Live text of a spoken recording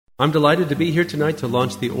I'm delighted to be here tonight to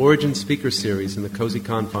launch the Origin Speaker Series in the cozy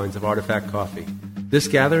confines of Artifact Coffee. This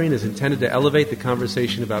gathering is intended to elevate the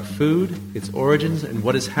conversation about food, its origins, and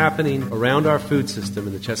what is happening around our food system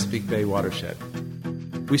in the Chesapeake Bay watershed.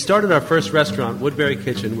 We started our first restaurant, Woodbury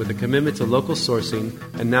Kitchen, with a commitment to local sourcing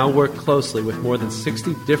and now work closely with more than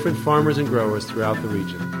 60 different farmers and growers throughout the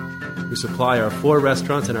region. We supply our 4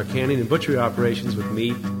 restaurants and our canning and butchery operations with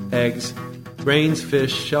meat, eggs, grains,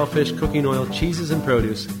 fish, shellfish, cooking oil, cheeses, and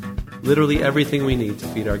produce, literally everything we need to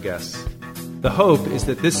feed our guests. The hope is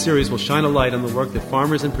that this series will shine a light on the work that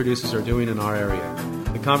farmers and producers are doing in our area.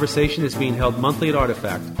 The conversation is being held monthly at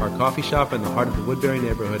Artifact, our coffee shop in the heart of the Woodbury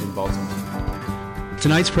neighborhood in Baltimore.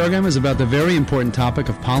 Tonight's program is about the very important topic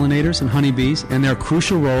of pollinators and honeybees and their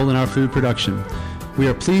crucial role in our food production. We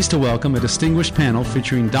are pleased to welcome a distinguished panel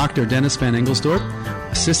featuring Dr. Dennis Van Engelsdorp,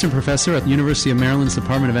 Assistant Professor at the University of Maryland's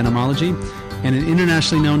Department of Entomology, and an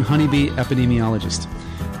internationally known honeybee epidemiologist.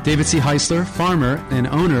 David C. Heisler, farmer and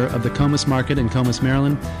owner of the Comus Market in Comus,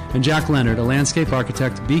 Maryland, and Jack Leonard, a landscape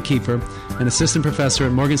architect, beekeeper, and assistant professor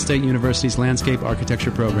at Morgan State University's Landscape Architecture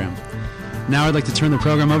program. Now I'd like to turn the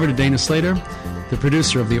program over to Dana Slater, the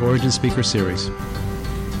producer of the Origin Speaker Series.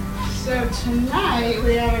 So tonight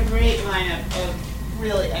we have a great lineup of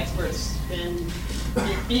really experts in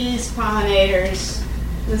bees, pollinators,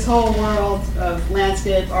 this whole world of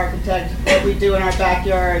landscape architect, what we do in our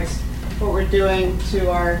backyards, what we're doing to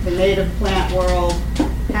the native plant world,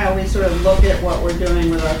 how we sort of look at what we're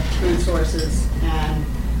doing with our food sources, and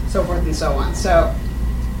so forth and so on. So,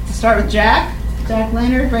 to start with Jack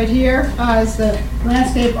Leonard right here is the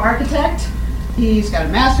landscape architect. He's got a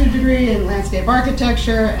master's degree in landscape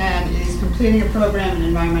architecture, and he's completing a program in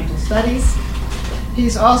environmental studies.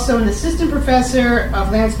 He's also an assistant professor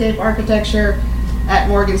of landscape architecture at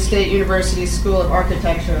Morgan State University School of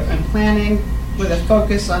Architecture and Planning, with a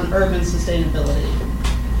focus on urban sustainability.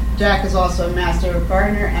 Jack is also a master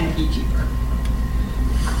gardener and a beekeeper.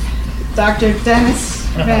 Dr. Dennis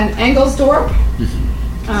Van Engelsdorp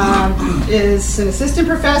is an assistant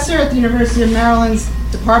professor at the University of Maryland's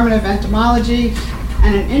Department of Entomology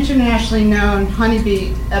and an internationally known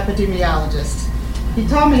honeybee epidemiologist. He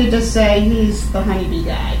told me to just say he's the honeybee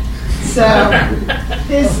guy. So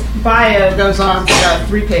his bio goes on for about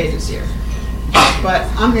 3 pages here. But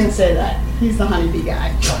I'm going to say that. He's the honeybee guy.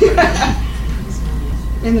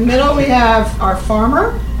 In the middle, we have our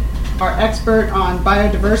farmer, our expert on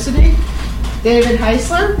biodiversity. David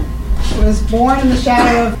Heisler was born in the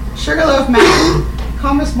shadow of Sugarloaf Mountain.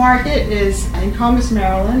 Comus Market is in Comus,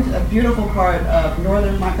 Maryland, a beautiful part of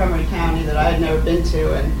northern Montgomery County that I had never been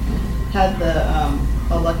to, and had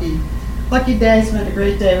a lucky day, spent a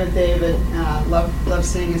great day with David. Loved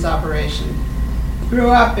seeing his operation. Grew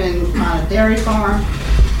up on a dairy farm.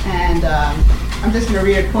 And I'm just going to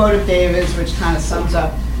read a quote of David's, which kind of sums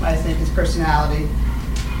up, I think, his personality.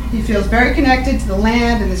 He feels very connected to the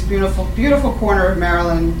land in this beautiful, beautiful corner of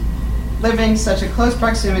Maryland, living such a close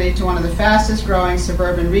proximity to one of the fastest growing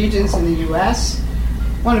suburban regions in the U.S.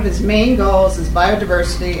 One of his main goals is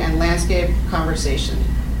biodiversity and landscape conservation.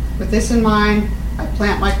 With this in mind, I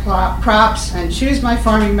plant my crops and choose my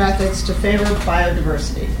farming methods to favor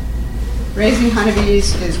biodiversity. Raising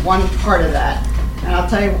honeybees is one part of that. And I'll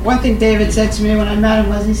tell you, one thing David said to me when I met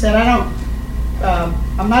him was, he said,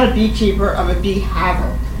 I'm not a beekeeper, I'm a bee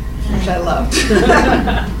haver, which I loved.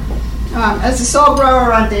 As the sole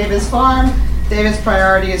grower on David's farm, David's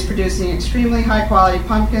priority is producing extremely high quality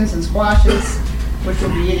pumpkins and squashes, which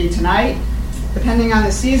we'll be eating tonight. Depending on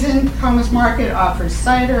the season, Comus Market offers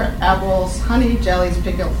cider, apples, honey, jellies,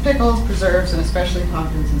 pickles, preserves, and especially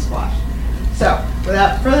pumpkins and squash. So,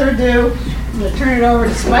 without further ado, I'm going to turn it over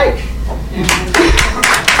to Spike.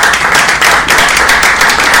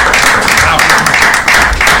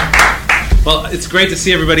 Well, it's great to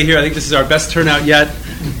see everybody here. I think this is our best turnout yet,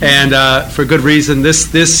 and for good reason.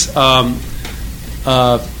 This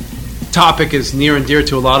topic is near and dear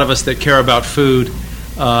to a lot of us that care about food.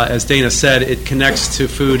 As Dana said, it connects to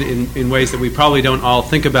food in ways that we probably don't all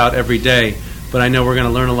think about every day, but I know we're going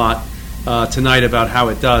to learn a lot tonight about how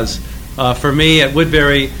it does. For me at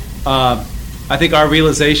Woodbury, I think our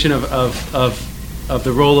realization of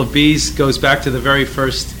the role of bees goes back to the very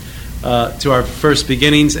first, to our first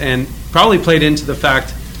beginnings, and probably played into the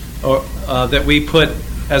fact that we put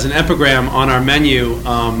as an epigram on our menu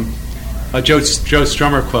a Joe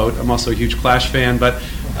Strummer quote. I'm also a huge Clash fan, but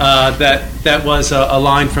that was a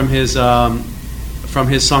line from his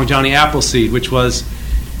song Johnny Appleseed, which was,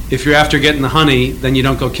 "If you're after getting the honey, then you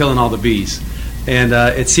don't go killing all the bees." And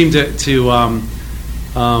it seemed to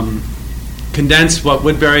condense what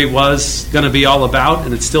Woodbury was going to be all about,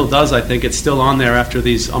 and it still does. I think it's still on there after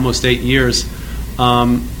these almost 8 years.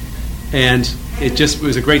 And it just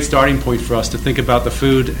was a great starting point for us to think about the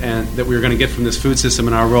food and that we were going to get from this food system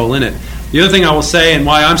and our role in it. The other thing I will say, and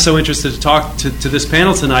why I'm so interested to talk to this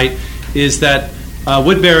panel tonight, is that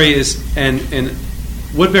Woodbury is, and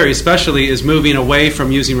Woodbury especially, is moving away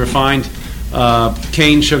from using refined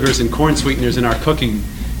cane sugars and corn sweeteners in our cooking,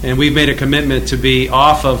 and we've made a commitment to be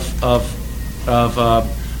off of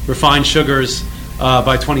refined sugars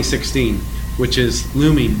by 2016, which is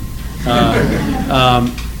looming.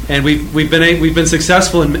 And we've been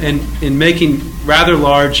successful in making rather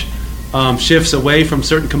large shifts away from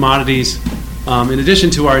certain commodities. In addition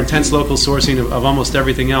to our intense local sourcing of almost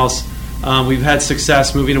everything else, we've had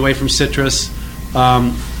success moving away from citrus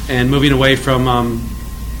and moving away from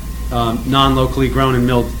non-locally grown and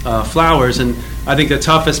milled flours. And I think the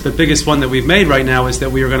toughest but biggest one that we've made right now is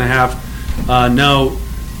that we are going to have no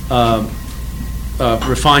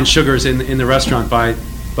refined sugars in the restaurant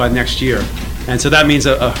by next year. And so that means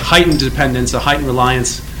a heightened dependence, a heightened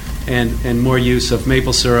reliance, and more use of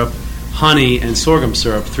maple syrup, honey, and sorghum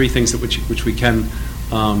syrup, three things which we can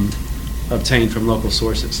obtain from local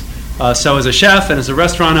sources. So as a chef and as a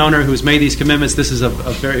restaurant owner who's made these commitments, this is a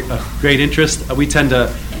great interest. We tend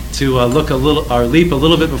to look leap a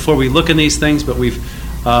little bit before we look in these things, but we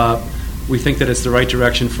think that it's the right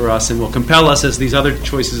direction for us and will compel us, as these other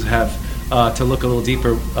choices have, to look a little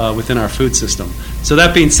deeper within our food system. So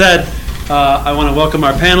that being said, I want to welcome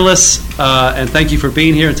our panelists and thank you for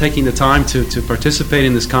being here and taking the time to participate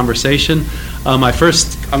in this conversation. I'm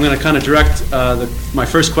going to kind of direct my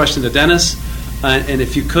first question to Dennis, and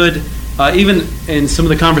if you could, even in some of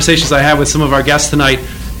the conversations I had with some of our guests tonight,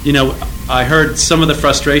 I heard some of the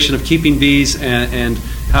frustration of keeping bees and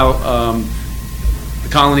how the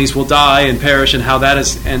colonies will die and perish, and how that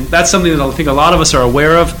is, and that's something that I think a lot of us are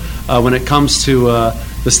aware of when it comes to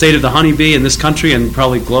the state of the honeybee in this country and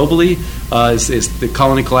probably globally. Is the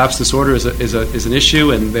colony collapse disorder is an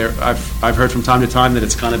issue, and I've heard from time to time that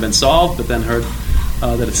it's kind of been solved, but then heard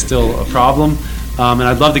that it's still a problem. And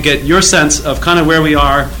I'd love to get your sense of kind of where we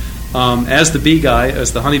are as the bee guy,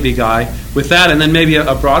 as the honeybee guy, with that, and then maybe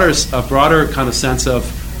a broader kind of sense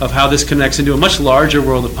of how this connects into a much larger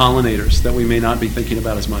world of pollinators that we may not be thinking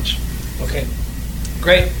about as much. Okay,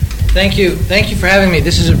 great. Thank you for having me.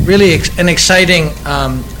 This is really an exciting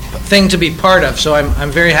thing to be part of, so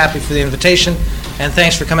I'm very happy for the invitation, and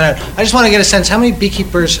thanks for coming out. I just want to get a sense, how many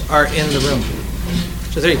beekeepers are in the room?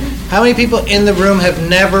 So 3. How many people in the room have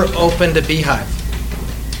never opened a beehive?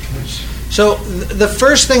 So the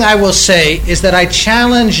first thing I will say is that I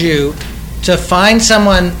challenge you to find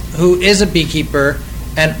someone who is a beekeeper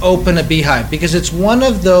and open a beehive, because it's one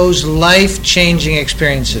of those life-changing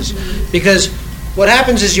experiences. Because what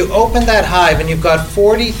happens is you open that hive and you've got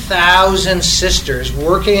 40,000 sisters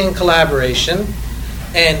working in collaboration,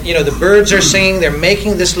 and the birds are singing, they're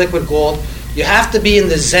making this liquid gold. You have to be in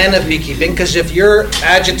the zen of beekeeping, because if you're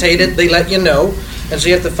agitated, they let you know, and so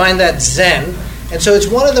you have to find that zen. And so it's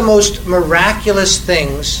one of the most miraculous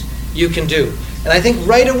things you can do. And I think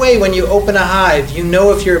right away when you open a hive, you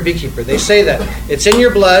know if you're a beekeeper. They say that. It's in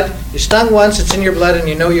your blood. You stung once, it's in your blood, and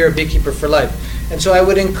you know you're a beekeeper for life. And so I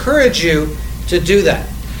would encourage you to do that.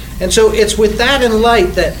 And so it's with that in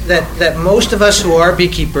light that most of us who are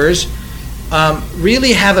beekeepers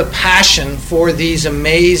really have a passion for these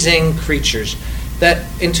amazing creatures. That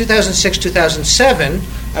in 2006, 2007,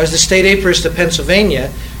 I was the state apiarist of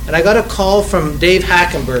Pennsylvania, and I got a call from Dave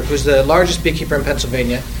Hackenberg, who's the largest beekeeper in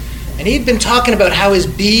Pennsylvania, and he'd been talking about how his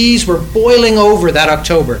bees were boiling over that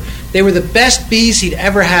October. They were the best bees he'd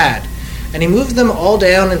ever had. And he moved them all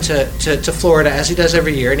down to Florida, as he does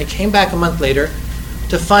every year, and he came back a month later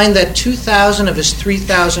to find that 2,000 of his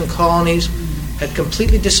 3,000 colonies had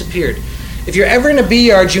completely disappeared. If you're ever in a bee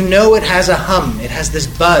yard, you know it has a hum, it has this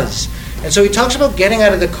buzz. And so he talks about getting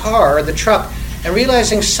out of the car or the truck and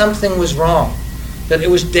realizing something was wrong, that it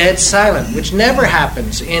was dead silent, which never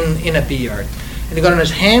happens in a bee yard. And he got on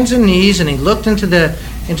his hands and knees and he looked into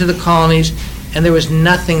the colonies, and there was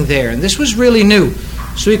nothing there. And this was really new.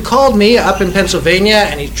 So he called me up in Pennsylvania,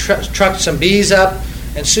 and he trucked some bees up,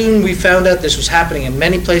 and soon we found out this was happening in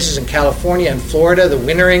many places in California and Florida, the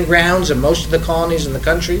wintering grounds of most of the colonies in the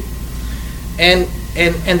country. And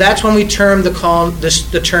that's when we termed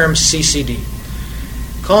the term CCD,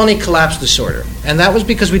 colony collapse disorder. And that was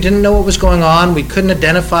because we didn't know what was going on, we couldn't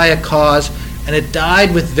identify a cause, and it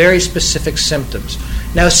died with very specific symptoms.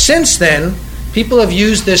 Now, since then, people have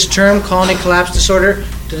used this term, colony collapse disorder,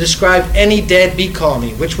 to describe any dead bee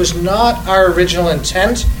colony, which was not our original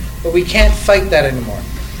intent, but we can't fight that anymore.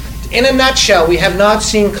 In a nutshell, we have not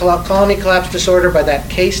seen colony collapse disorder by that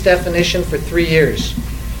case definition for 3 years.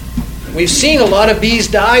 We've seen a lot of bees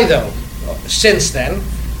die, though, since then,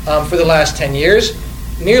 for the last 10 years.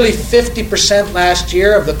 Nearly 50% last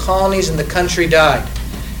year of the colonies in the country died.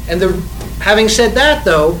 And having said that,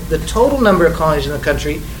 though, the total number of colonies in the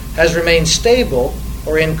country has remained stable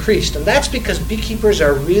or increased. And that's because beekeepers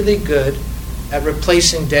are really good at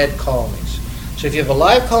replacing dead colonies. So if you have a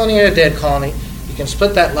live colony and a dead colony, you can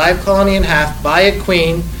split that live colony in half, buy a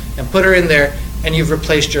queen, and put her in there, and you've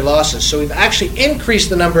replaced your losses. So we've actually increased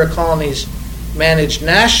the number of colonies managed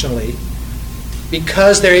nationally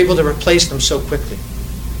because they're able to replace them so quickly.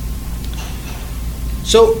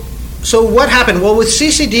 So what happened? Well, with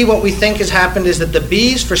CCD, what we think has happened is that the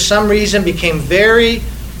bees, for some reason, became very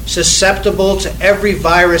susceptible to every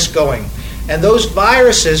virus going. And those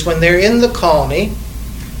viruses, when they're in the colony,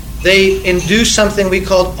 they induce something we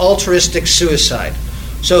call altruistic suicide.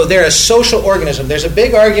 So they're a social organism. There's a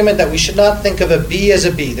big argument that we should not think of a bee as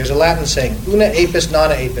a bee. There's a Latin saying, una apis,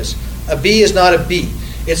 nona apis. A bee is not a bee.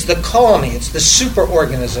 It's the colony. It's the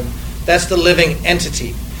superorganism. That's the living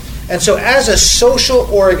entity. And so as a social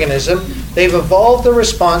organism, they've evolved the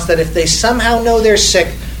response that if they somehow know they're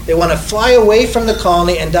sick, they want to fly away from the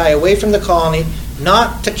colony and die away from the colony,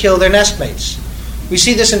 not to kill their nestmates. We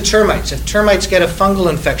see this in termites. If termites get a fungal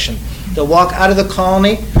infection, they'll walk out of the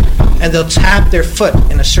colony and they'll tap their foot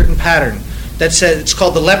in a certain pattern. That says, it's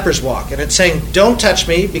called the leper's walk. And it's saying, don't touch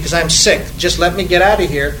me because I'm sick. Just let me get out of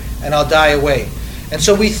here and I'll die away. And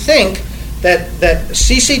so we think that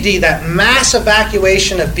CCD, that mass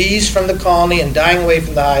evacuation of bees from the colony and dying away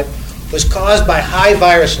from the hive, was caused by high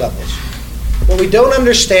virus levels. What we don't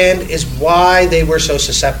understand is why they were so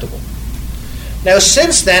susceptible. Now,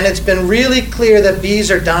 since then, it's been really clear that bees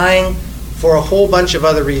are dying for a whole bunch of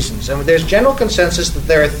other reasons. And there's general consensus that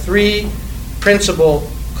there are three principal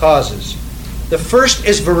causes. The first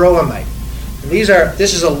is varroa mite. And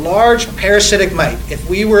this is a large parasitic mite. If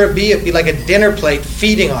we were a bee, it'd be like a dinner plate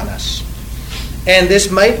feeding on us. And this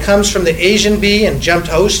mite comes from the Asian bee and jumped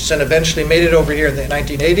hosts and eventually made it over here in the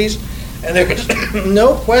 1980s. And there's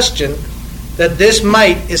no question that this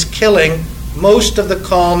mite is killing most of the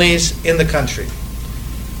colonies in the country.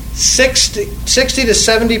 60 to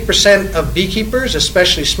 70% of beekeepers,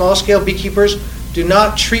 especially small-scale beekeepers, do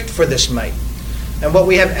not treat for this mite. And what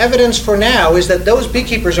we have evidence for now is that those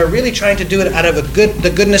beekeepers are really trying to do it out of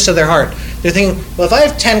the goodness of their heart. They're thinking, well, if I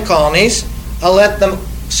have 10 colonies, I'll let them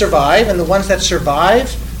survive, and the ones that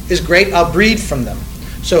survive is great, I'll breed from them.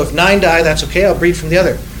 So if 9 die, that's okay, I'll breed from the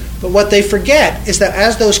other. But what they forget is that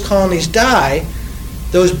as those colonies die,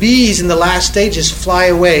 those bees in the last stages fly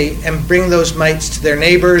away and bring those mites to their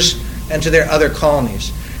neighbors and to their other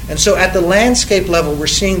colonies. And so at the landscape level, we're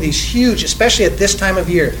seeing these huge, especially at this time of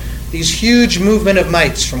year, these huge movement of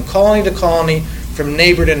mites from colony to colony, from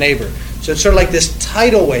neighbor to neighbor. So it's sort of like this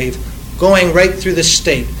tidal wave going right through the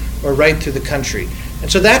state or right through the country.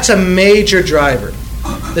 And so that's a major driver.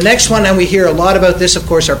 The next one, and we hear a lot about this, of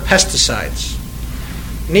course, are pesticides.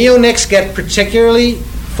 Neonics get particularly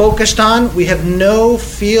focused on. We have no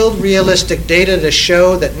field realistic data to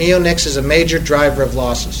show that neonics is a major driver of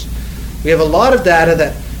losses. We have a lot of data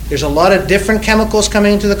that there's a lot of different chemicals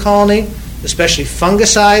coming into the colony, especially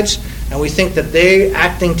fungicides, and we think that they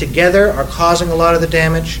acting together are causing a lot of the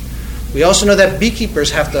damage. We also know that beekeepers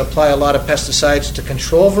have to apply a lot of pesticides to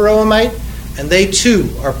control varroa mite, and they too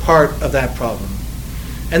are part of that problem.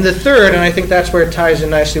 And the third, and I think that's where it ties in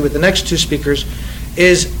nicely with the next two speakers,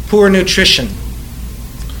 is poor nutrition.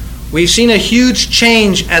 We've seen a huge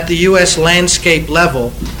change at the U.S. landscape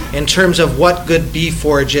level in terms of what good bee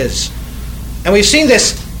forage is. And we've seen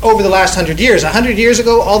this over the last 100 years. 100 years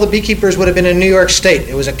ago, all the beekeepers would have been in New York State.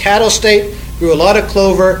 It was a cattle state, grew a lot of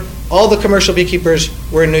clover. All the commercial beekeepers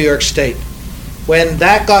were in New York State. When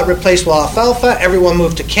that got replaced with alfalfa, everyone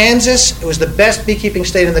moved to Kansas. It was the best beekeeping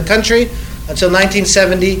state in the country until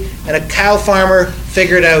 1970, and a cow farmer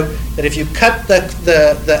figured out that if you cut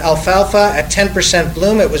the alfalfa at 10%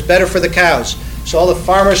 bloom, it was better for the cows. So all the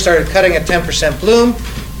farmers started cutting at 10% bloom.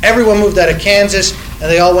 Everyone moved out of Kansas,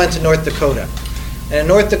 and they all went to North Dakota. And in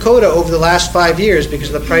North Dakota, over the last 5 years,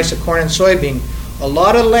 because of the price of corn and soybean, a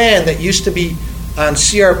lot of land that used to be on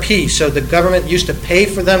CRP, so the government used to pay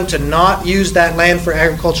for them to not use that land for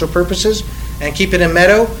agricultural purposes and keep it in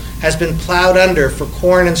meadow, has been plowed under for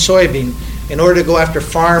corn and soybean in order to go after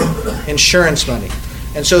farm insurance money.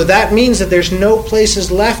 And so that means that there's no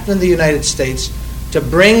places left in the United States to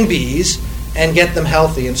bring bees and get them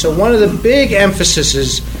healthy. And so one of the big emphases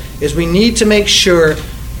is we need to make sure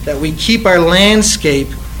that we keep our landscape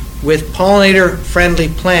with pollinator-friendly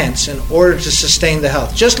plants in order to sustain the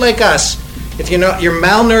health. Just like us, if you're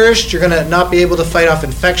malnourished, you're going to not be able to fight off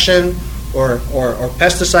infection or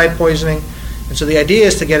pesticide poisoning. And so the idea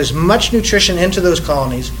is to get as much nutrition into those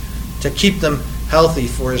colonies to keep them healthy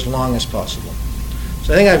for as long as possible.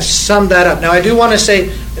 So I think I've summed that up. Now I do want to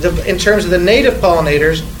say, in terms of the native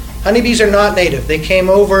pollinators, honeybees are not native. They came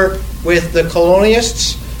over with the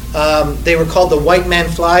colonialists. They were called the white man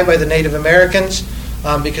fly by the Native Americans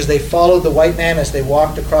because they followed the white man as they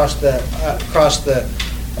walked across the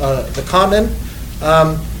continent.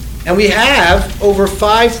 And we have over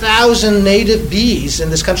 5,000 native bees in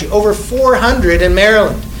this country, over 400 in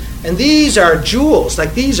Maryland. And these are jewels.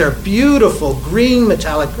 Like, these are beautiful green,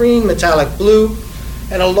 metallic blue.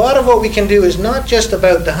 And a lot of what we can do is not just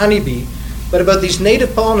about the honeybee, but about these native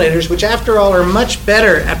pollinators, which after all are much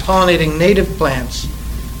better at pollinating native plants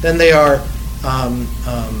than they are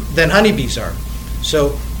than honeybees are.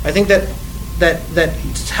 So I think that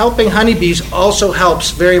helping honeybees also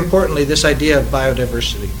helps, very importantly, this idea of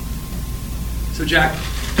biodiversity. So Jack,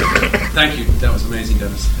 thank you. That was amazing,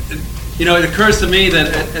 Dennis. It occurs to me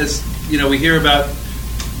that as we hear about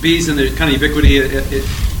bees and their kind of ubiquity,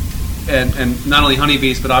 and not only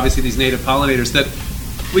honeybees, but obviously these native pollinators, that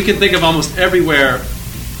we can think of almost everywhere,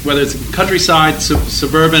 whether it's countryside,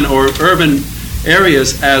 suburban, or urban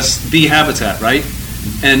areas, as bee habitat, right?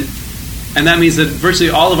 And that means that virtually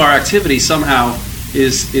all of our activity somehow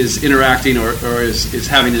is interacting or is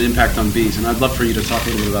having an impact on bees. And I'd love for you to talk a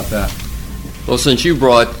little bit about that. Well, since you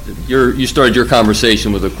started your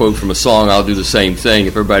conversation with a quote from a song, I'll do the same thing.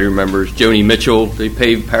 If everybody remembers Joni Mitchell, they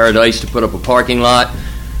paved paradise to put up a parking lot.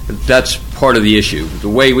 That's part of the issue. The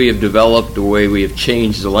way we have developed, the way we have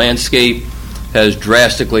changed the landscape has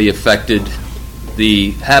drastically affected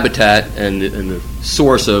the habitat and the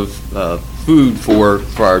source of food for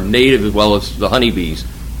our native as well as the honeybees.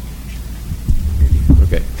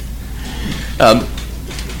 Okay.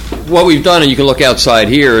 What we've done, and you can look outside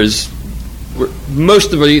here, is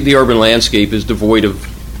most of the urban landscape is devoid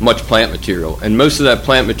of much plant material, and most of that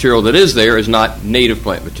plant material that is there is not native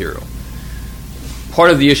plant material.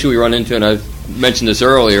 Part of the issue we run into, and I mentioned this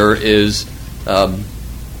earlier, is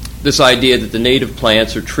this idea that the native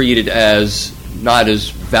plants are treated as not as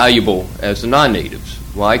valuable as the non-natives.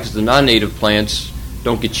 Why? Because the non-native plants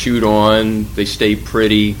don't get chewed on, they stay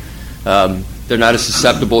pretty, they're not as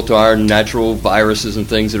susceptible to our natural viruses and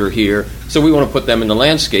things that are here. So we want to put them in the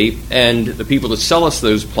landscape, and the people that sell us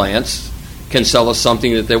those plants can sell us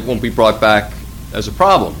something that won't be brought back as a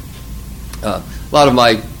problem. A lot of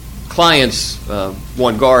my clients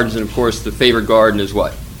want gardens, and of course the favorite garden is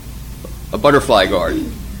what? A butterfly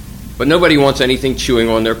garden. But nobody wants anything chewing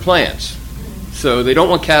on their plants. So they don't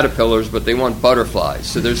want caterpillars, but they want butterflies.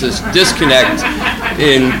 So there's this disconnect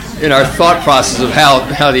in our thought process of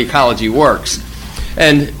how the ecology works.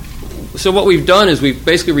 And so what we've done is we've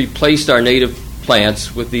basically replaced our native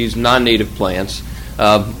plants with these non-native plants.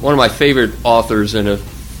 One of my favorite authors and a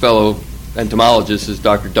fellow entomologist is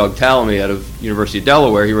Dr. Doug Tallamy out of University of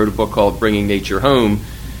Delaware. He wrote a book called Bringing Nature Home,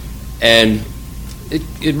 and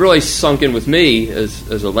it really sunk in with me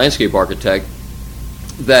as a landscape architect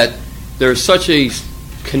that there's such a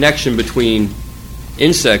connection between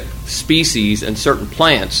insect species and certain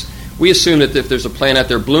plants. We assume that if there's a plant out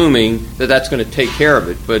there blooming, that's going to take care of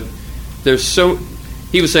it, but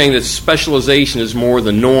he was saying that specialization is more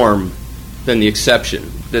the norm than the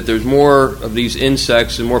exception, that there's more of these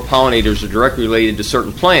insects and more pollinators are directly related to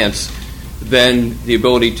certain plants than the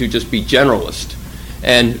ability to just be generalist.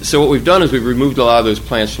 And so what we've done is we've removed a lot of those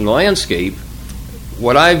plants from the landscape.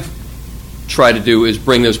 What I've tried to do is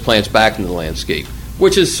bring those plants back into the landscape,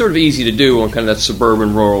 which is sort of easy to do on kind of that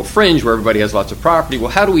suburban rural fringe where everybody has lots of property. Well,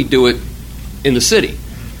 how do we do it in the city?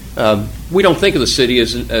 We don't think of the city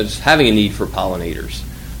as having a need for pollinators.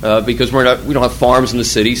 Because we don't have farms in the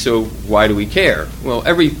city, so why do we care? Well,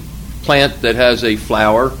 every plant that has a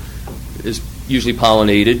flower is usually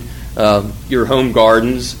pollinated, your home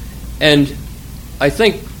gardens, and I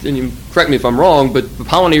think, and you correct me if I'm wrong, but the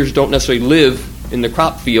pollinators don't necessarily live in the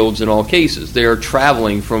crop fields in all cases. They are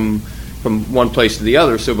traveling from one place to the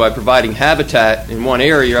other, so by providing habitat in one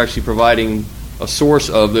area, you're actually providing a source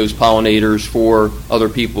of those pollinators for other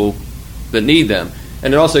people that need them.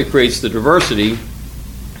 And it also creates the diversity.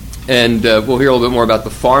 And we'll hear a little bit more about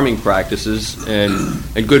the farming practices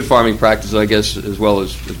and good farming practices, I guess, as well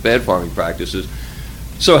as bad farming practices.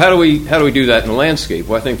 So how do we do that in the landscape?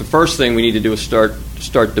 Well, I think the first thing we need to do is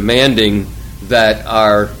start demanding that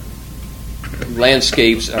our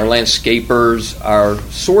landscapes, our landscapers, our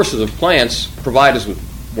sources of plants provide us with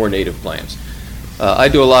more native plants. I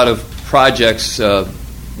do a lot of projects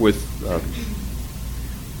with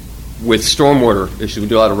stormwater issues. We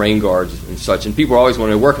do a lot of rain gardens and such, and people always want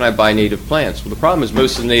to know, where can I buy native plants? Well, the problem is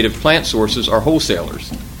most of the native plant sources are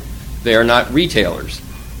wholesalers. They are not retailers.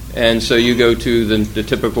 And so you go to the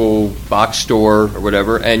typical box store or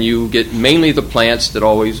whatever, and you get mainly the plants that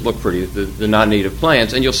always look pretty, the non-native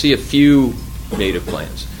plants, and you'll see a few native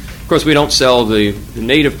plants. Of course, we don't sell the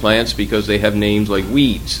native plants because they have names like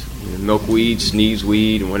weeds, milkweed,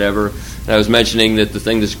 sneezeweed, and whatever. And I was mentioning that the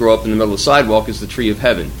thing that's grow up in the middle of the sidewalk is the tree of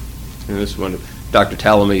heaven. And this is one of Dr.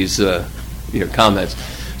 Talame's comments.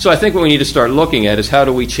 So I think what we need to start looking at is how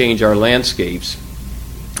do we change our landscapes.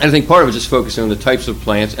 And I think part of it is just focusing on the types of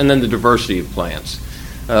plants and then the diversity of plants.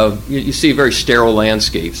 You see very sterile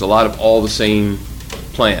landscapes, a lot of all the same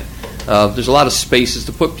plant. There's a lot of spaces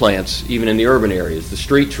to put plants, even in the urban areas. The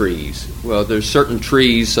street trees. Well, there's certain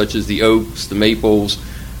trees such as the oaks, the maples,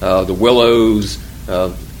 the willows,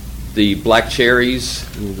 the black cherries.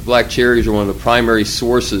 The black cherries are one of the primary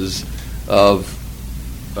sources of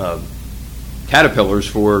caterpillars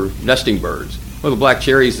for nesting birds. Well, the black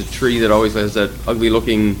cherry is the tree that always has that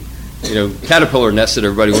ugly-looking, caterpillar nest that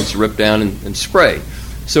everybody wants to rip down and spray.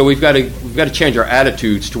 So we've got to change our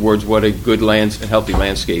attitudes towards what a good and healthy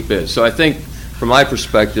landscape is. So I think, from my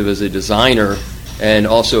perspective as a designer and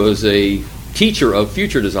also as a teacher of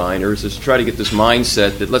future designers, is to try to get this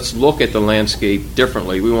mindset that let's look at the landscape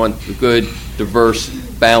differently. We want a good, diverse,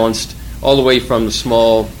 balanced, all the way from the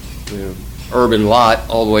small urban lot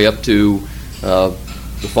all the way up to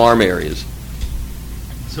the farm areas.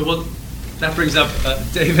 So that brings up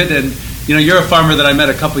David, and you're a farmer that I met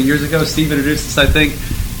a couple of years ago. Steve introduced us, I think,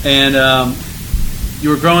 and you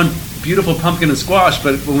were growing beautiful pumpkin and squash.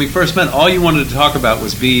 But when we first met, all you wanted to talk about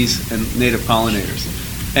was bees and native pollinators,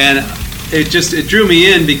 and it drew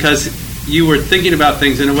me in because you were thinking about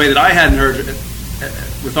things in a way that I hadn't heard.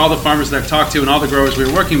 With all the farmers that I've talked to and all the growers we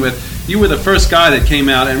were working with, you were the first guy that came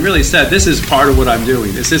out and really said, "This is part of what I'm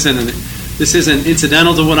doing. This isn't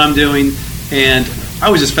incidental to what I'm doing." And I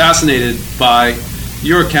was just fascinated by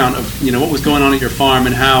your account of what was going on at your farm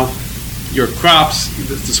and how your crops,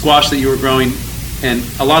 the squash that you were growing, and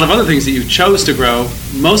a lot of other things that you chose to grow,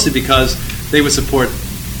 mostly because they would support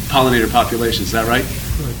pollinator populations. Is that right?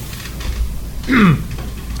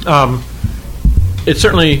 It's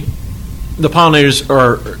certainly, the pollinators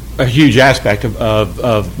are a huge aspect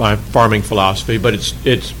of my farming philosophy, but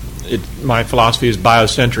my philosophy is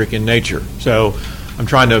biocentric in nature. So I'm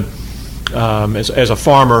trying to, as a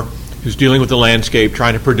farmer who's dealing with the landscape,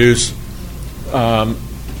 trying to produce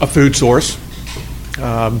a food source,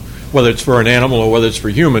 whether it's for an animal or whether it's for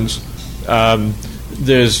humans,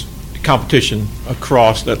 there's competition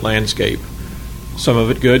across that landscape. Some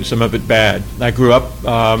of it good, some of it bad. I grew up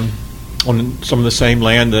on some of the same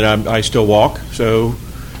land that I still walk, so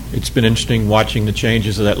it's been interesting watching the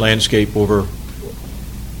changes of that landscape over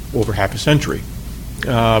half a century.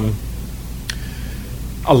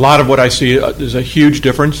 A lot of what I see, there's a huge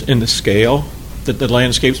difference in the scale that the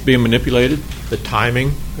landscape's being manipulated, the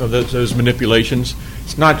timing of those manipulations.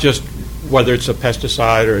 It's not just whether it's a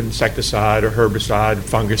pesticide or insecticide or herbicide,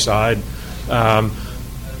 fungicide.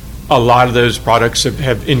 A lot of those products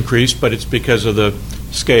have increased, but it's because of the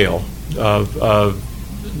scale of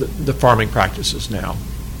the farming practices now.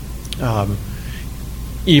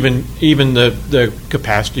 Even the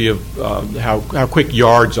capacity of how quick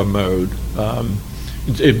yards are mowed.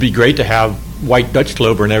 It'd be great to have white Dutch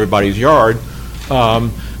clover in everybody's yard,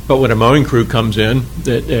 but when a mowing crew comes in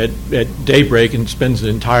at daybreak and spends the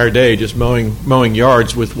entire day just mowing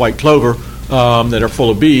yards with white clover that are full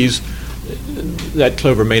of bees, that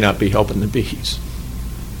clover may not be helping the bees.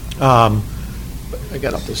 I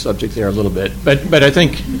got off the subject there a little bit, but I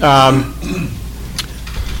think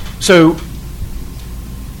so.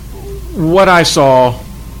 What I saw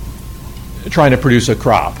trying to produce a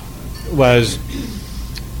crop was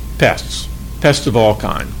pests of all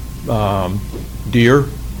kind, deer,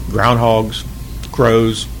 groundhogs,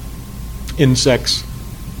 crows, insects,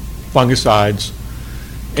 fungicides,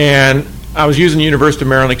 and I was using the University of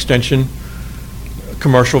Maryland Extension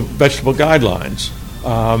commercial vegetable guidelines,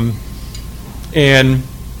 and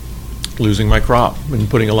losing my crop and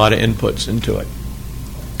putting a lot of inputs into it.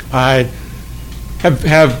 I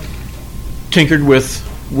have tinkered with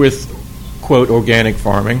quote organic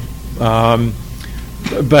farming,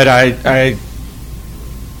 but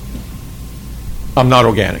I'm not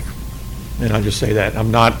organic, and I'll just say that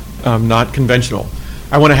I'm not conventional.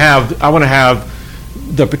 I want to have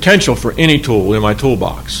the potential for any tool in my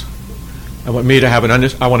toolbox. I want to have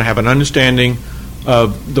an understanding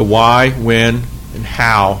of the why, when, and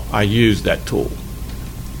how I use that tool.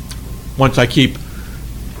 Once I keep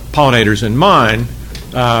pollinators in mind,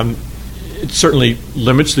 it certainly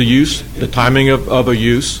limits the use, the timing of a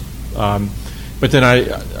use. But then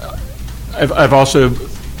I've also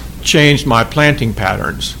changed my planting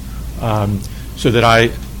patterns so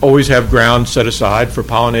that always have ground set aside for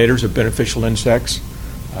pollinators or beneficial insects.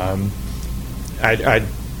 I'd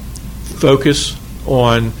focus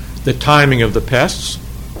on the timing of the pests,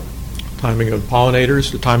 timing of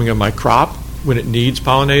pollinators, the timing of my crop, when it needs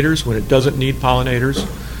pollinators, when it doesn't need pollinators,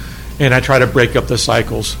 and I try to break up the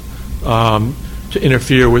cycles to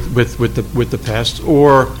interfere with the pests,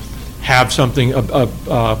 or have something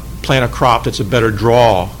plant a crop that's a better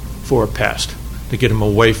draw for a pest to get them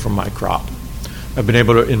away from my crop. I've been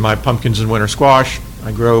able to, in my pumpkins and winter squash,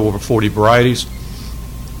 I grow over 40 varieties.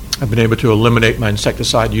 I've been able to eliminate my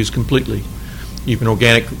insecticide use completely. Even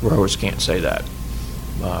organic growers can't say that.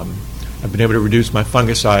 I've been able to reduce my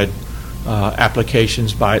fungicide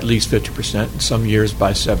applications by at least 50%, in some years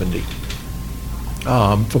by 70%,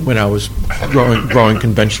 from when I was growing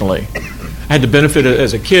conventionally. I had the benefit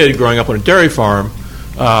as a kid growing up on a dairy farm.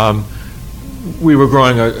 We were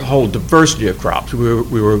growing a whole diversity of crops.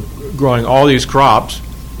 We were growing all these crops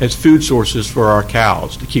as food sources for our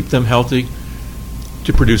cows to keep them healthy,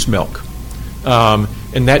 to produce milk,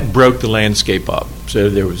 and that broke the landscape up. So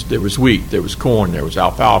there was wheat, there was corn, there was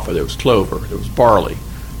alfalfa, there was clover, there was barley,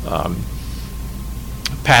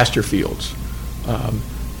 pasture fields.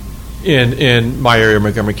 In my area of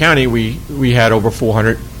Montgomery County, we had over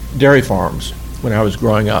 400 dairy farms when I was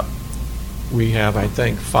growing up. We have, I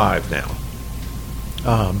think, 5 now.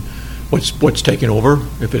 What's taken over?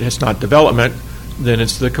 If it has not development, then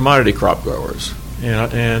it's the commodity crop growers,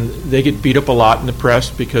 and they get beat up a lot in the press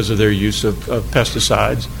because of their use of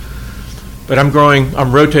pesticides. But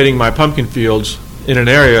I'm rotating my pumpkin fields in an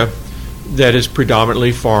area that is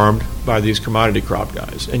predominantly farmed by these commodity crop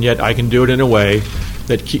guys, and yet I can do it in a way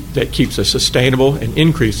that keeps a sustainable and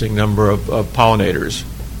increasing number of pollinators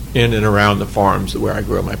in and around the farms where I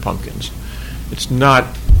grow my pumpkins. It's not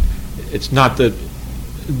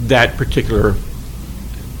that particular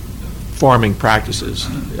farming practices.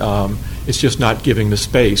 It's just not giving the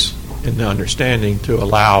space and the understanding to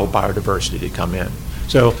allow biodiversity to come in.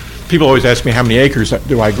 So people always ask me, how many acres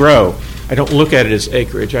do I grow? I don't look at it as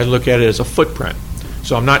acreage. I look at it as a footprint.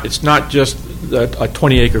 So it's not just a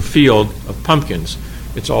 20-acre field of pumpkins.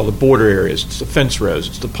 It's all the border areas. It's the fence rows.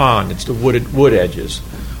 It's the pond. It's the wood edges.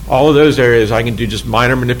 All of those areas I can do just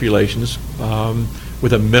minor manipulations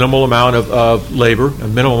with a minimal amount of labor, a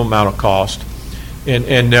minimal amount of cost,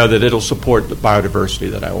 and know that it'll support the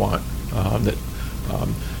biodiversity that I want.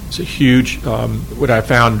 It's a huge, what I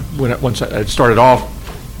found once I started off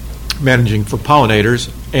managing for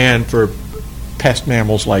pollinators and for pest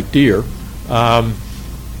mammals like deer,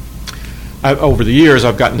 over the years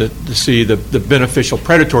I've gotten to see the beneficial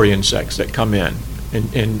predatory insects that come in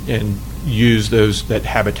and use that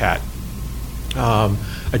habitat.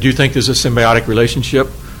 I do think there's a symbiotic relationship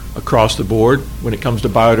across the board when it comes to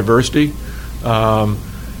biodiversity.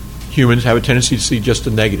 Humans have a tendency to see just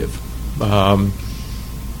the negative.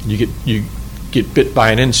 You get bit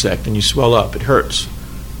by an insect and you swell up. It hurts.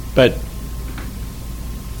 But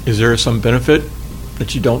is there some benefit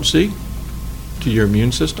that you don't see to your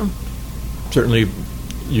immune system? Certainly,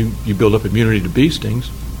 you build up immunity to bee stings.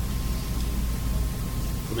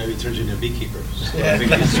 Or maybe it turns you into a beekeeper. Yeah,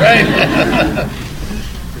 that's right.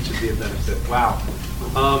 Which would be a benefit. Wow.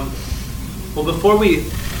 Well, before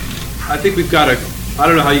I think we've got I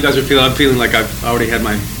don't know how you guys are feeling. I'm feeling like I've already had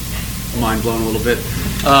my mind blown a little bit.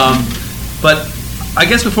 But I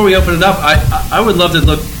guess before we open it up, I would love to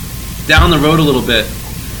look down the road a little bit.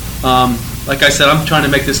 Like I said, I'm trying to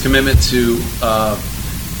make this commitment to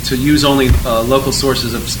use only local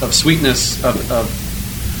sources of sweetness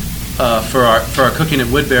for our cooking at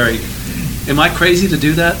Woodbury. Am I crazy to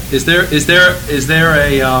do that? Is there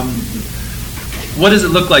a what does it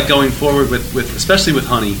look like going forward with especially with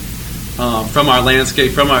honey from our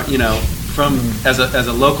landscape, from our as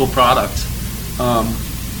a local product,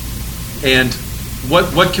 and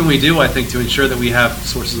what can we do? I think to ensure that we have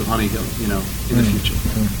sources of honey, in the future.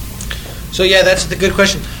 So yeah, that's the good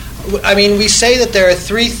question. I mean, we say that there are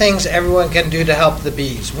 3 things everyone can do to help the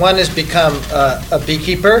bees. One is become a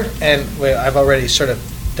beekeeper, and I've already sort of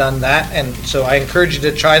done that, and so I encourage you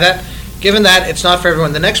to try that. Given that it's not for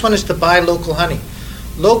everyone, the next one is to buy local honey.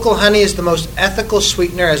 Local honey is the most ethical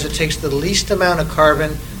sweetener, as it takes the least amount of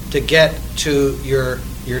carbon to get to your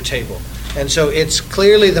table. And so it's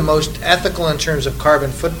clearly the most ethical in terms of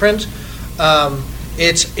carbon footprint.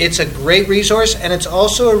 It's a great resource, and it's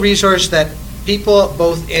also a resource that people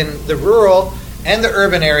both in the rural and the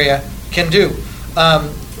urban area can do.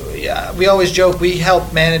 We always joke we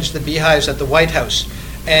help manage the beehives at the White House,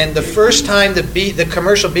 And the first time the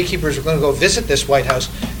commercial beekeepers were going to go visit this White House,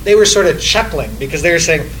 they were sort of chuckling because they were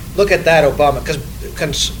saying, "Look at that, Obama." Because,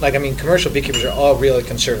 commercial beekeepers are all really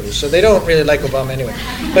conservative, so they don't really like Obama anyway.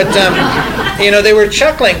 But they were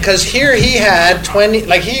chuckling because here he had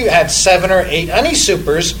 7 or 8 honey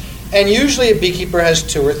supers, and usually a beekeeper has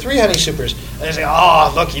 2 or 3 honey supers. And they say,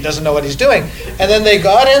 "Oh, look, he doesn't know what he's doing." And then they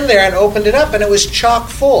got in there and opened it up, and it was chock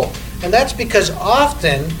full. And that's because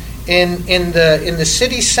often in the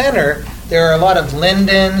city center, there are a lot of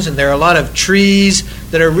lindens and there are a lot of trees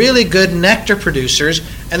that are really good nectar producers,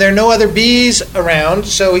 and there are no other bees around.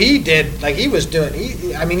 So he's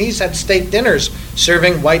had state dinners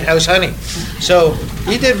serving White House honey. So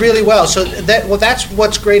he did really well. So that's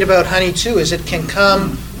what's great about honey too, is it can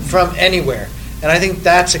come from anywhere, and I think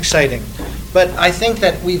that's exciting. But I think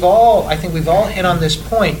that we've all hit on this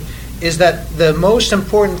point, is that the most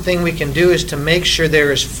important thing we can do is to make sure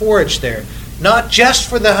there is forage there, not just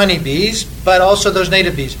for the honeybees, but also those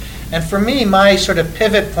native bees. And for me, my sort of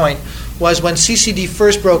pivot point was when CCD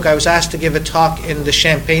first broke. I was asked to give a talk in the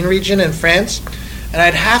Champagne region in France, and I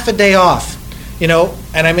had half a day off,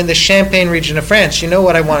 and I'm in the Champagne region of France. You know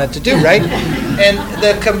what I wanted to do, right? And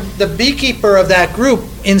the beekeeper of that group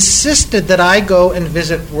insisted that I go and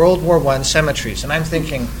visit World War I cemeteries, and I'm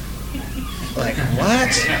thinking,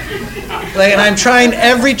 what? And I'm trying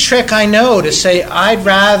every trick I know to say I'd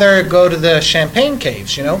rather go to the Champagne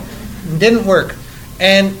caves, It didn't work.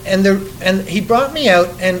 And he brought me out,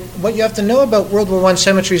 and what you have to know about World War I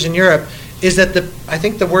cemeteries in Europe is that I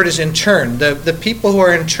think the word is interned. The people who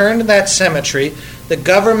are interned in that cemetery, the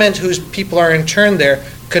government whose people are interned there,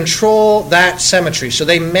 control that cemetery. So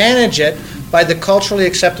they manage it by the culturally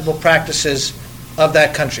acceptable practices of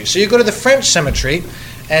that country. So you go to the French cemetery,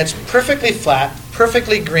 and it's perfectly flat,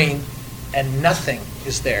 perfectly green, and nothing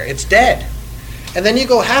is there. It's dead. And then you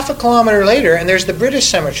go half a kilometer later, and there's the British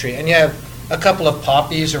cemetery, and you have a couple of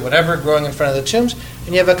poppies or whatever growing in front of the tombs,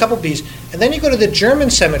 and you have a couple bees. And then you go to the German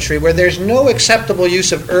cemetery, where there's no acceptable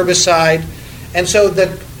use of herbicide, and so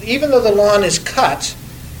even though the lawn is cut,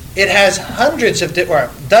 it has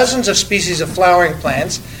dozens of species of flowering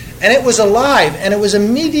plants, and it was alive, and it was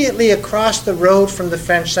immediately across the road from the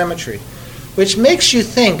French cemetery, which makes you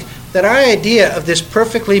think that our idea of this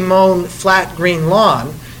perfectly mown flat green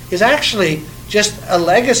lawn is actually just a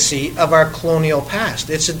legacy of our colonial past.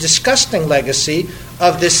 It's a disgusting legacy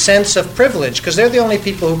of this sense of privilege, because they're the only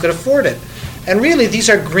people who could afford it. And really, these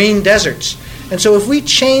are green deserts. And so if we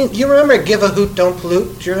change, you remember give a hoot, don't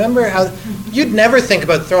pollute? Do you remember how you'd never think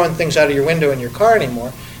about throwing things out of your window in your car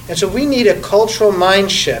anymore? And so we need a cultural mind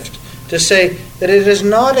shift to say that it is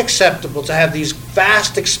not acceptable to have these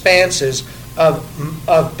vast expanses of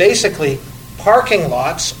basically parking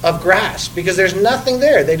lots of grass, because there's nothing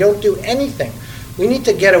there. They don't do anything. We need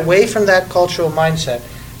to get away from that cultural mindset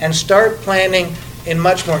and start planning in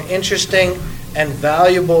much more interesting and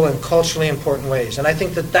valuable and culturally important ways. And I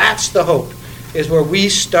think that that's the hope, is where we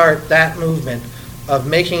start that movement of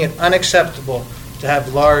making it unacceptable to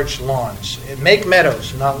have large lawns. Make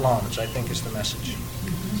meadows, not lawns, I think is the message.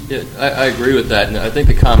 Yeah, I agree with that. And I think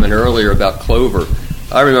the comment earlier about clover,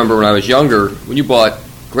 I remember when I was younger, when you bought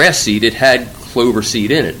grass seed, it had clover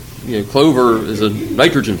seed in it. Clover is a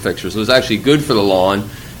nitrogen fixer, so it's actually good for the lawn.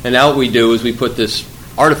 And now what we do is we put this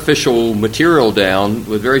artificial material down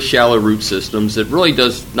with very shallow root systems that really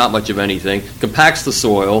does not much of anything, compacts the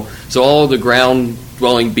soil, so all the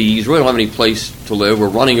ground-dwelling bees really don't have any place to live. We're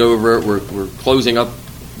running over it. We're closing up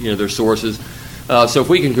their sources. So if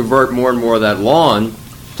we can convert more and more of that lawn,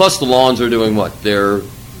 plus the lawns are doing what? They're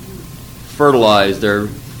fertilized, they're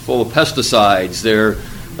full of pesticides, they're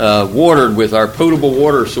watered with our potable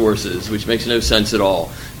water sources, which makes no sense at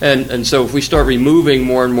all. And so if we start removing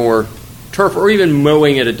more and more turf, or even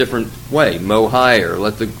mowing it a different way, mow higher,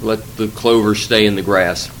 let the clover stay in the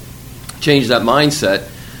grass, change that mindset,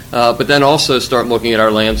 but then also start looking at our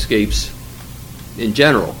landscapes in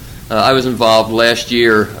general. I was involved last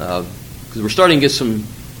year, because we're starting to get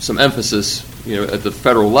some emphasis at the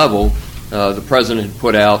federal level. The president had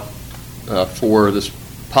put out for this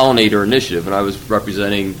pollinator initiative, and I was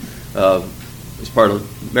representing, as part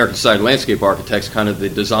of American Society of Landscape Architects, kind of the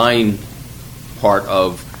design part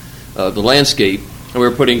of the landscape, and we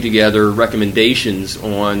were putting together recommendations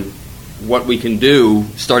on what we can do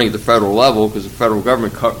starting at the federal level, because the federal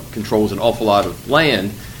government controls an awful lot of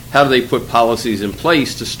land. How do they put policies in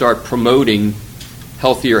place to start promoting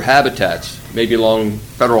healthier habitats, maybe along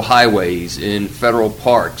federal highways, in federal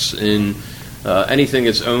parks, in anything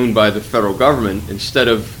that's owned by the federal government, instead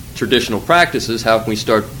of traditional practices? How can we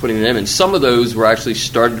start putting them in? Some of those were actually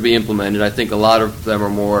started to be implemented. I think a lot of them are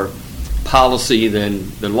more policy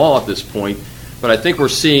than law at this point. But I think we're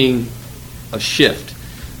seeing a shift.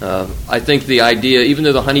 I think the idea, even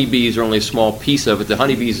though the honeybees are only a small piece of it, the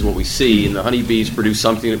honeybees is what we see, and the honeybees produce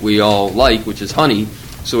something that we all like, which is honey.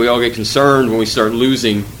 So we all get concerned when we start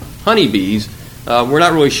losing honeybees. We're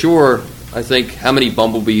not really sure, I think, how many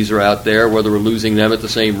bumblebees are out there, whether we're losing them at the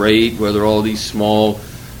same rate, whether all these small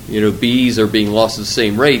bees are being lost at the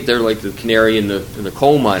same rate. They're like the canary in the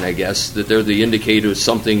coal mine, I guess, that they're the indicator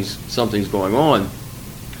something's going on.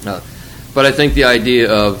 But I think the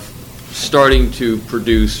idea of starting to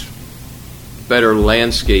produce better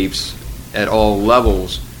landscapes at all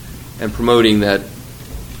levels and promoting that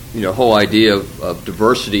whole idea of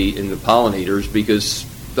diversity in the pollinators, because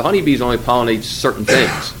the honeybees only pollinate certain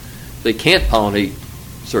things. They can't pollinate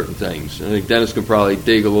certain things. I think Dennis could probably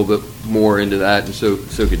dig a little bit more into that, and so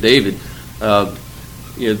could David.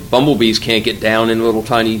 Bumblebees can't get down in little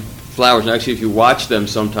tiny flowers, and actually if you watch them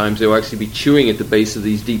sometimes, they'll actually be chewing at the base of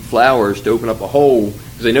these deep flowers to open up a hole,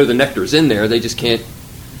 because they know the nectar's in there. They just can't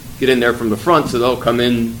get in there from the front, so they'll come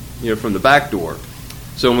in from the back door.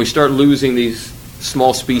 So when we start losing these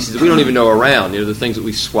small species that we don't even know around, the things that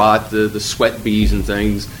we swat, the sweat bees and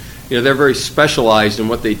things, they're very specialized in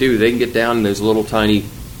what they do. They can get down in those little tiny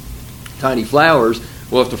flowers.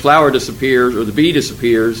 Well, if the flower disappears or the bee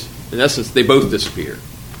disappears, in essence, they both disappear.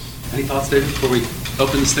 Any thoughts, David, before we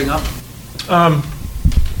open this thing up?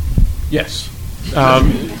 Yes.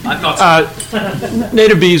 I thought so.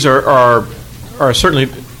 Native bees are certainly,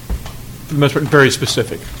 for the most part, very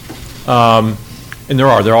specific, and they're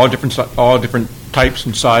all different types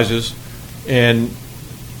and sizes, and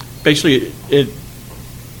basically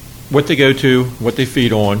what they go to, what they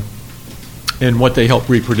feed on, and what they help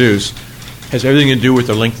reproduce has everything to do with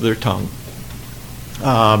the length of their tongue.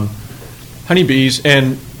 Honeybees,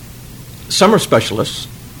 and some are specialists.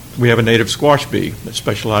 We have a native squash bee that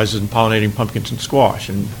specializes in pollinating pumpkins and squash,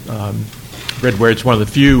 and red where one of the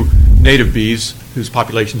few native bees whose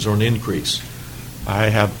populations are on the increase. I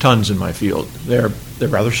have tons in my field. They're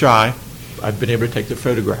rather shy. I've been able to take their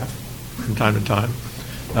photograph from time to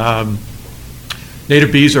time.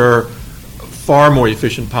 Native bees are far more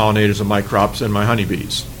efficient pollinators of my crops than my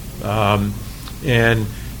honeybees. And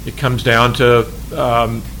it comes down to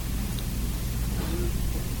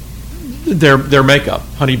their makeup.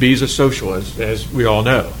 Honeybees are social, as we all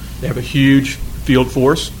know. They have a huge field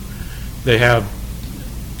force. They have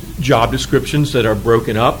job descriptions that are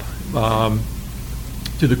broken up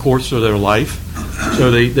through the course of their life.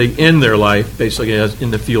 So they end their life basically as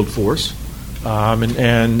in the field force,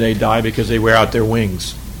 and they die because they wear out their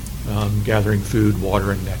wings, gathering food,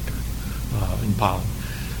 water, and nectar, and pollen.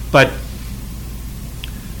 But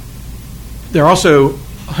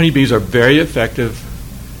honeybees are very effective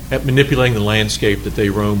at manipulating the landscape that they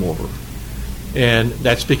roam over. And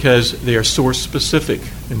that's because they are source-specific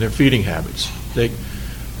in their feeding habits. A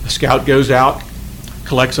scout goes out,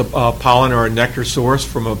 collects a pollen or a nectar source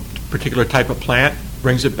from a particular type of plant,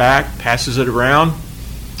 brings it back, passes it around,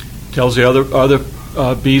 tells the other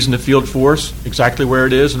bees in the field force exactly where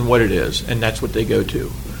it is and what it is, and that's what they go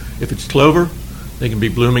to. If it's clover, they can be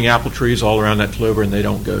blooming apple trees all around that clover, and they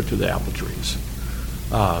don't go to the apple trees.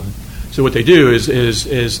 So what they do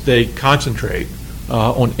is they concentrate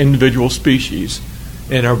on individual species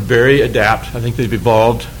and are very adept. I think they've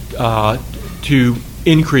evolved to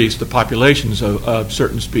increase the populations of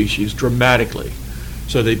certain species dramatically,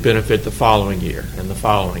 so they benefit the following year and the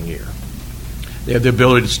following year. They have the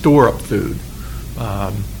ability to store up food.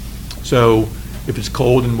 So if it's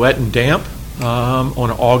cold and wet and damp on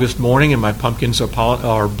an August morning and my pumpkins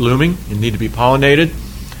are blooming and need to be pollinated,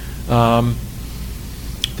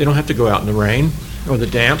 they don't have to go out in the rain or the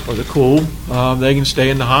damp or the cool. They can stay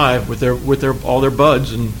in the hive with all their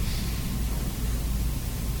buds and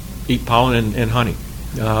eat pollen and honey.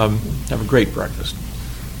 Have a great breakfast.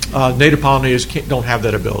 Native pollinators don't have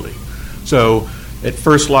that ability. So at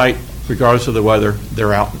first light, regardless of the weather,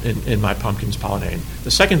 they're out in my pumpkins pollinating.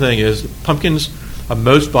 The second thing is pumpkins are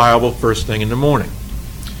most viable first thing in the morning.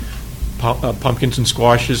 Pumpkins and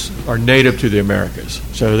squashes are native to the Americas.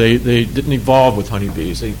 So they didn't evolve with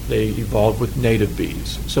honeybees. They evolved with native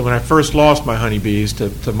bees. So when I first lost my honeybees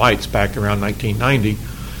to mites back around 1990,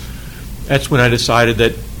 that's when I decided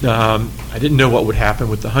that I didn't know what would happen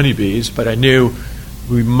with the honeybees, but I knew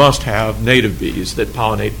we must have native bees that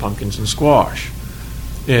pollinate pumpkins and squash.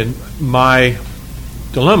 And my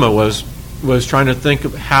dilemma was trying to think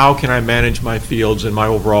of how can I manage my fields and my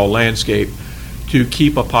overall landscape to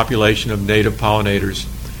keep a population of native pollinators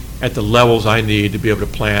at the levels I need to be able to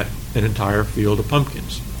plant an entire field of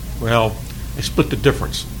pumpkins. Well, I split the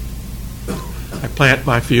difference. I plant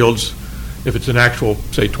my fields, if it's an actual,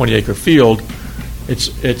 say, 20-acre field,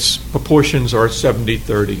 its proportions are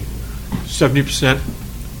 70-30.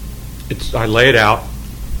 70%, I lay it out.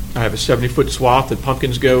 I have a 70-foot swath that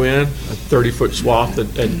pumpkins go in, a 30-foot swath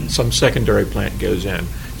that some secondary plant goes in.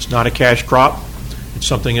 It's not a cash crop. It's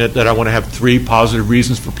something that I want to have 3 positive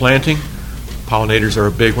reasons for planting. Pollinators are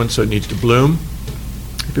a big one, so it needs to bloom.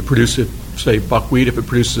 If it produces, say, buckwheat, if it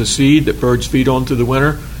produces a seed that birds feed on through the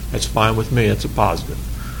winter, that's fine with me. That's a positive.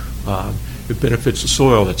 If it benefits the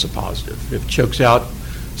soil, that's a positive. If it chokes out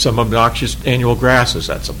some obnoxious annual grasses,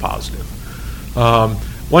 that's a positive.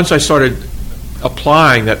 Once I started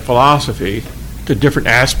applying that philosophy to different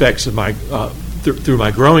aspects of my through my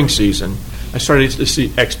growing season, I started to see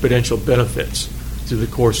exponential benefits through the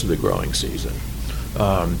course of the growing season.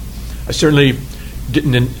 I certainly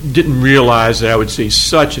didn't realize that I would see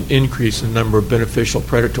such an increase in the number of beneficial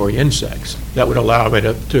predatory insects that would allow me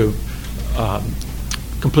to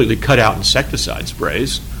completely cut out insecticide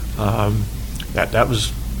sprays. That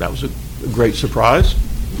was a great surprise,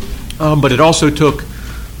 but it also took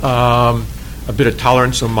a bit of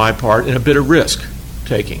tolerance on my part and a bit of risk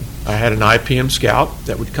taking. I had an IPM scout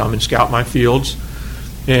that would come and scout my fields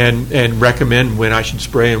and recommend when I should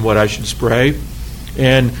spray and what I should spray.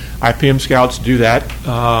 And IPM scouts do that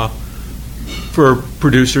for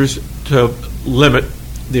producers to limit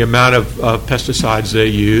the amount of pesticides they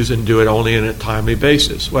use and do it only on a timely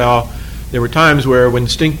basis. Well, there were times where when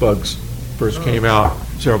stink bugs first came out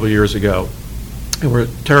several years ago, and were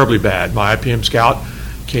terribly bad, my IPM scout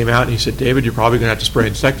came out and he said, "David, you're probably going to have to spray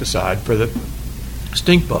insecticide for the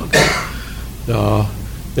stink bugs.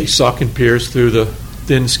 They suck and pierce through the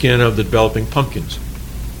thin skin of the developing pumpkins,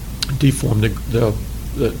 deform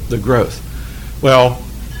the growth." Well,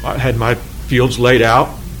 I had my fields laid out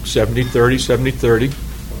 70-30, 70-30,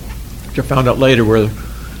 which I found out later were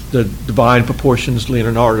the divine proportions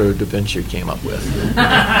Leonardo da Vinci came up with.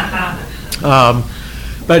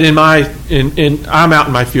 But I'm out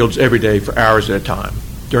in my fields every day for hours at a time.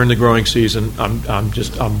 During the growing season,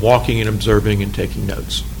 I'm walking and observing and taking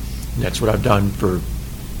notes, and that's what I've done for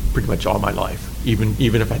pretty much all my life. Even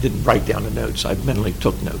if I didn't write down the notes, I mentally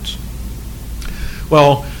took notes.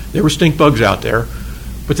 Well, there were stink bugs out there,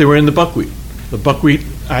 but they were in the buckwheat. The buckwheat,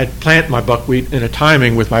 I had planted my buckwheat in a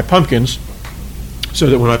timing with my pumpkins, so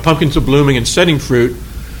that when my pumpkins were blooming and setting fruit,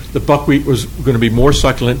 the buckwheat was going to be more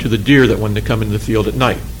succulent to the deer that wanted to come into the field at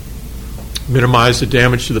night. Minimize the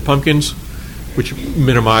damage to the pumpkins, which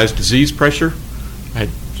minimized disease pressure.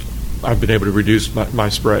 I've been able to reduce my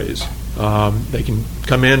sprays. They can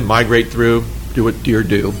come in, migrate through, do what deer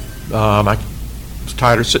do. I was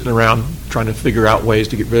tired of sitting around trying to figure out ways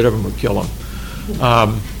to get rid of them or kill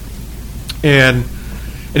them. And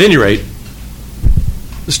at any rate,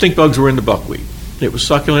 the stink bugs were in the buckwheat. It was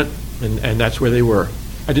succulent, and that's where they were.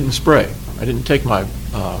 I didn't spray. I didn't take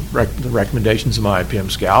the recommendations of my IPM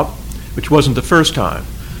scout, which wasn't the first time.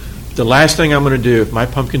 The last thing I'm going to do if my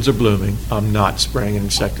pumpkins are blooming, I'm not spraying an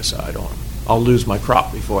insecticide on them. I'll lose my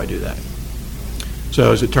crop before I do that.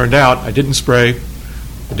 So as it turned out, I didn't spray.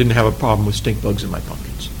 I didn't have a problem with stink bugs in my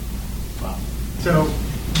pumpkins. Wow. So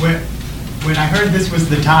when I heard this was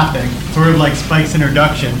the topic, sort of like Spike's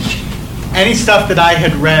introduction, any stuff that I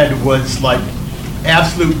had read was like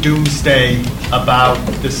absolute doomsday about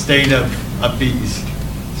the state of bees.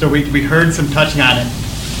 So we heard some touching on it.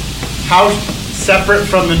 How separate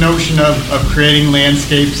from the notion of creating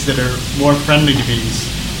landscapes that are more friendly to bees,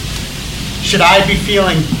 should I be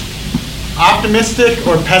feeling optimistic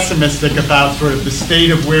or pessimistic about sort of the state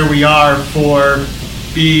of where we are for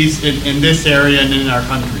bees in this area and in our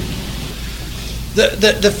country?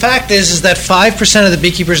 The fact is that 5% of the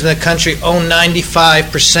beekeepers in the country own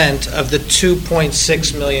 95% of the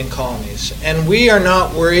 2.6 million colonies. And we are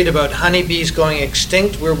not worried about honeybees going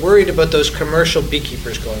extinct. We're worried about those commercial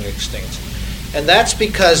beekeepers going extinct. And that's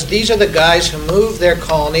because these are the guys who move their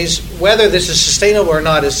colonies. Whether this is sustainable or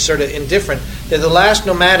not is sort of indifferent. They're the last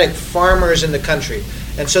nomadic farmers in the country.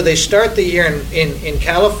 And so they start the year in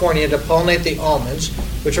California to pollinate the almonds,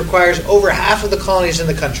 which requires over half of the colonies in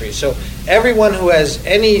the country. So everyone who has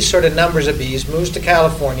any sort of numbers of bees moves to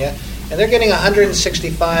California, and they're getting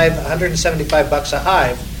 $165, $175 a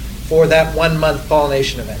hive for that 1 month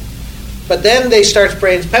pollination event. But then they start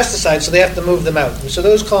spraying pesticides, so they have to move them out. And so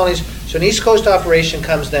those colonies, so an East Coast operation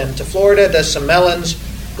comes then to Florida, does some melons,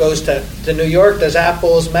 goes to New York, does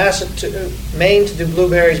apples, Maine to do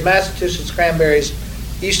blueberries, Massachusetts cranberries,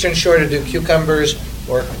 Eastern Shore to do cucumbers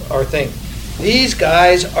or thing. These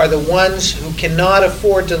guys are the ones who cannot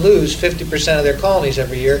afford to lose 50% of their colonies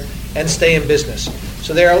every year and stay in business.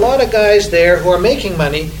 So there are a lot of guys there who are making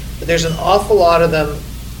money, but there's an awful lot of them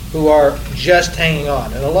who are just hanging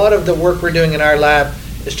on. And a lot of the work we're doing in our lab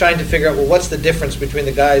is trying to figure out, well, what's the difference between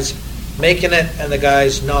the guys making it and the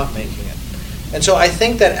guys not making it. And so I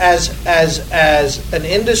think that as an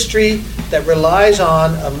industry that relies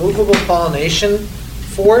on a movable pollination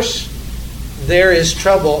force, there is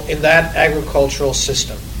trouble in that agricultural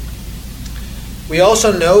system. We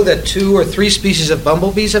also know that 2 or 3 species of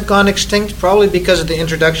bumblebees have gone extinct, probably because of the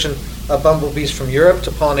introduction of bumblebees from Europe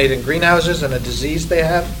to pollinate in greenhouses and a disease they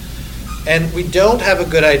have. And we don't have a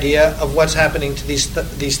good idea of what's happening to these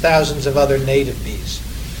thousands of other native bees.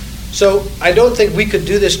 So I don't think we could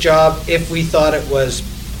do this job if we thought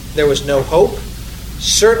there was no hope.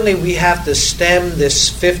 Certainly we have to stem this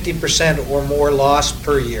 50% or more loss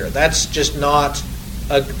per year. That's just not,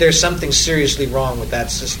 there's something seriously wrong with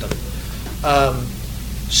that system.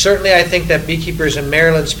 Certainly I think that beekeepers in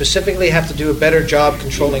Maryland specifically have to do a better job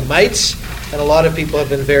controlling mites, and a lot of people have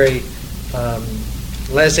been very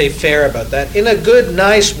laissez-faire about that, in a good,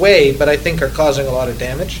 nice way, but I think are causing a lot of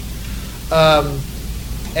damage.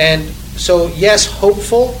 And so, yes,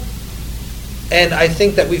 hopeful, and I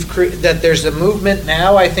think that that there's a movement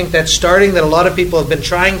now, I think that's starting, that a lot of people have been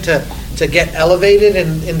trying to get elevated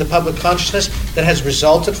in the public consciousness that has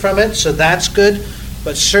resulted from it, so that's good.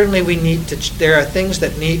 But certainly there are things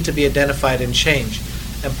that need to be identified and changed.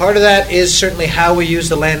 And part of that is certainly how we use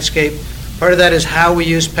the landscape. Part of that is how we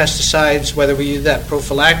use pesticides, whether we use that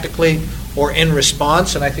prophylactically or in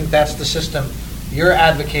response. And I think that's the system you're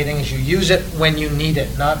advocating, is you use it when you need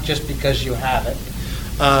it, not just because you have it.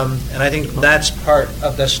 And I think that's part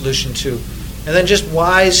of the solution too. And then just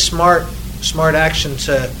wise, smart action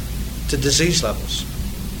to disease levels.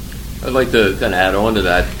 I'd like to kind of add on to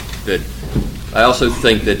that I also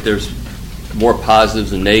think that there's more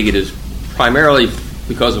positives than negatives, primarily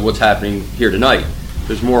because of what's happening here tonight.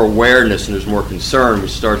 There's more awareness and there's more concern,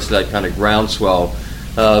 which starts that kind of groundswell.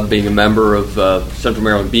 Being a member of Central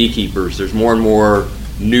Maryland Beekeepers, there's more and more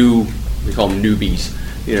we call them newbies,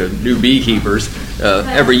 new beekeepers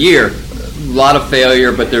every year. A lot of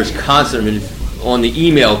failure, but there's constant, on the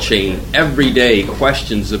email chain, every day,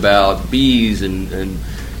 questions about bees and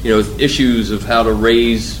issues of how to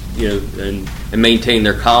raise and maintain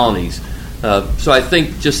their colonies. So I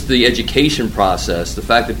think just the education process, the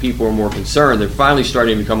fact that people are more concerned, they're finally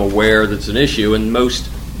starting to become aware that it's an issue, and most,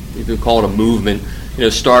 you can call it a movement,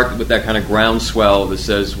 start with that kind of groundswell that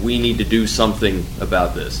says we need to do something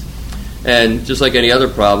about this. And just like any other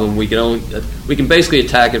problem, we can basically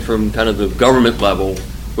attack it from kind of the government level,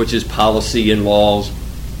 which is policy and laws.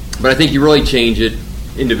 But I think you really change it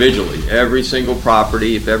individually. Every single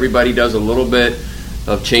property, if everybody does a little bit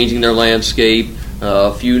of changing their landscape,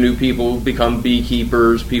 a few new people become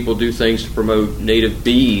beekeepers, people do things to promote native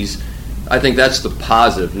bees, I think that's the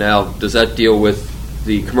positive. Now, does that deal with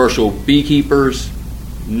the commercial beekeepers?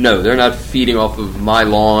 No, they're not feeding off of my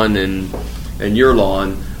lawn and your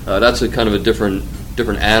lawn. That's a kind of a different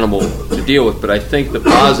animal to deal with. But I think the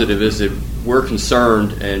positive is that we're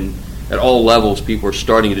concerned, and at all levels, people are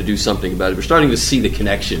starting to do something about it. We're starting to see the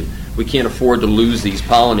connection. We can't afford to lose these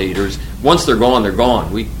pollinators. Once they're gone, they're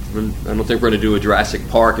gone. I don't think we're going to do a Jurassic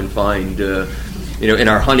Park and find, in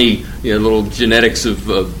our honey, little genetics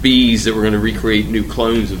of bees that we're going to recreate new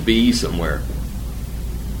clones of bees somewhere.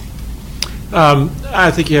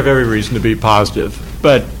 I think you have every reason to be positive,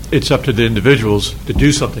 but it's up to the individuals to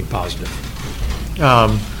do something positive.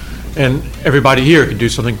 And everybody here can do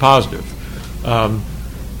something positive.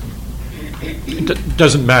 It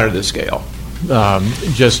doesn't matter the scale.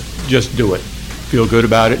 Just do it. Feel good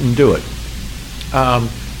about it and do it.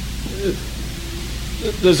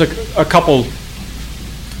 There's a couple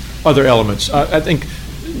other elements. I think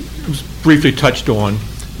it was briefly touched on.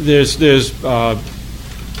 There's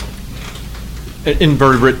an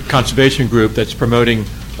invertebrate conservation group that's promoting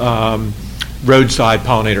roadside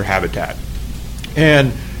pollinator habitat.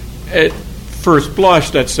 And at first blush,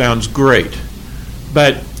 that sounds great.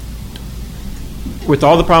 But with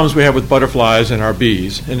all the problems we have with butterflies and our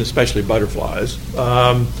bees, and especially butterflies,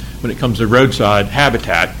 when it comes to roadside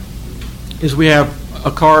habitat, is we have a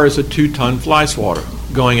car is a 2-ton fly swatter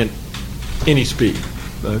going at any speed,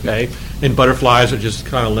 okay? And butterflies are just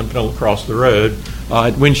kind of limping across the road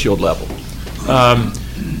at windshield level.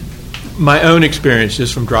 My own experience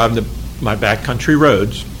is from driving my backcountry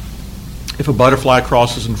roads. If a butterfly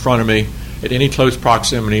crosses in front of me at any close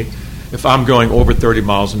proximity, if I'm going over 30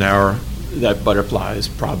 miles an hour, that butterfly is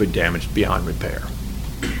probably damaged beyond repair.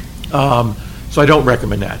 So I don't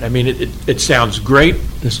recommend that. I mean, it sounds great.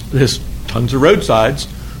 There's tons of roadsides,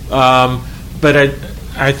 but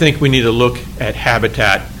I think we need to look at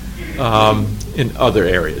habitat in other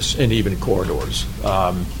areas and even corridors.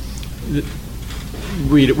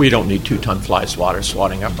 We don't need 2-ton fly swatters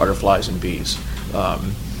swatting out butterflies and bees.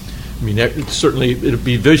 Certainly it'll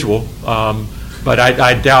be visual, but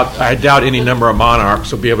I doubt any number of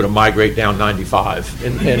monarchs will be able to migrate down 95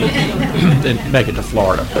 and make it to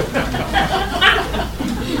Florida.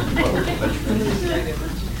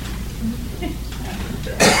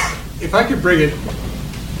 If I could bring it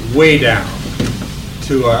way down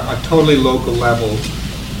to a totally local level,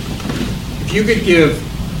 if you could give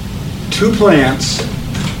 2 plants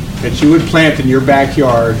that you would plant in your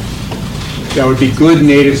backyard that would be good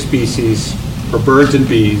native species for birds and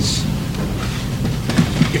bees,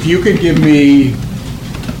 if you could give me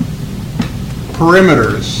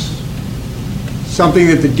perimeters, something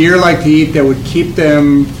that the deer like to eat that would keep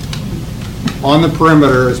them on the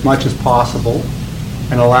perimeter as much as possible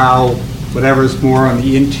and allow whatever's more on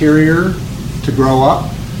the interior to grow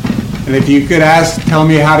up. And if you could tell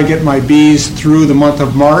me how to get my bees through the month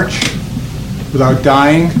of March without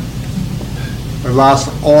dying. I've lost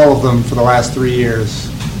all of them for the last 3 years,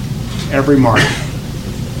 every March.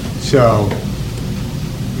 So,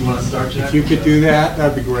 you want to start, Jack? If you could do that,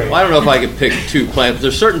 that'd be great. Well, I don't know if I could pick 2 plants.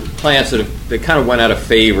 There's certain plants that kind of went out of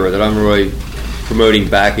favor that I'm really promoting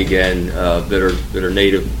back again. That are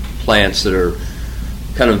native plants that are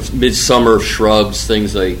kind of midsummer shrubs.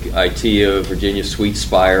 Things like Itea, Virginia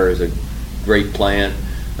sweetspire is a great plant.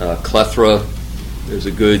 Clethra is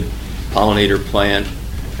a good pollinator plant.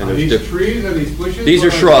 And are these trees? Are these bushes? These are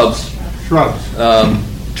shrubs. Shrubs.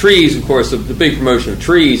 Trees, of course, the big promotion of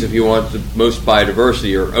trees, if you want the most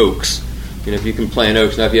biodiversity, are oaks. If you can plant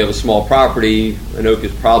oaks, now if you have a small property, an oak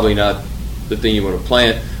is probably not the thing you want to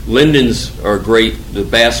plant. Lindens are great. The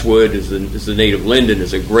basswood is the native linden,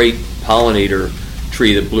 is a great pollinator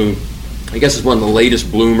tree that blooms. I guess it's one of the latest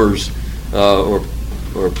bloomers or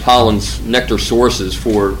pollen's nectar sources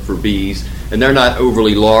for bees. And they're not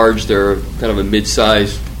overly large. They're kind of a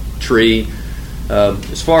mid-sized tree.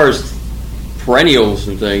 As far as perennials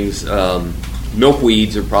and things,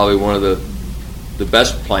 milkweeds are probably one of the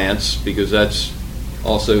best plants because that's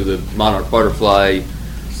also the monarch butterfly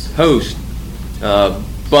host.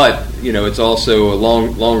 But it's also a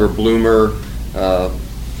longer bloomer.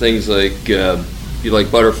 Things like if you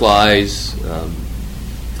like butterflies,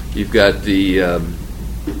 you've got the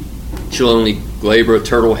Chilonia glabra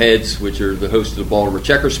turtleheads, which are the host of the Baltimore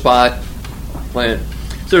checker spot plant.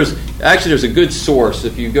 So there's a good source.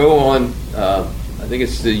 If you go on, I think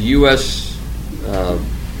it's the U.S.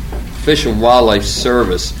 Fish and Wildlife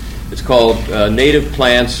Service. It's called Native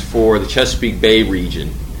Plants for the Chesapeake Bay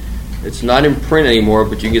region. It's not in print anymore,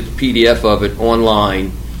 but you can get the PDF of it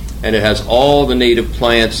online, and it has all the native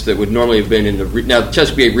plants that would normally have been in the... Now, the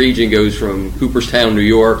Chesapeake Bay region goes from Cooperstown, New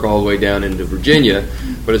York, all the way down into Virginia,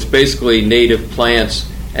 but it's basically native plants,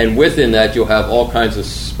 and within that you'll have all kinds of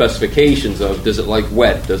specifications of, does it like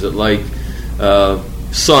wet, does it like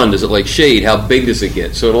sun, does it like shade, how big does it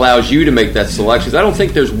get? So it allows you to make that selection. I don't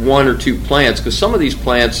think there's 1 or 2 plants, because some of these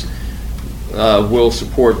plants will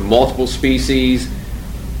support multiple species,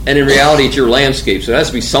 and in reality it's your landscape, so it has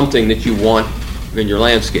to be something that you want in your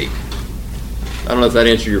landscape. I don't know if that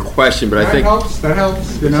answered your question, but I think... That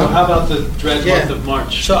helps. So how about the dread month of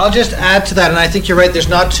March? So I'll just add to that, and I think you're right, there's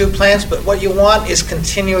not 2 plants, but what you want is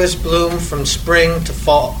continuous bloom from spring to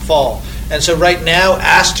fall. And so right now,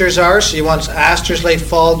 asters are, so you want asters late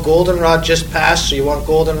fall, goldenrod just passed, so you want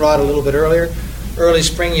goldenrod a little bit earlier. Early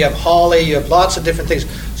spring, you have holly, you have lots of different things.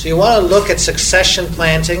 So you want to look at succession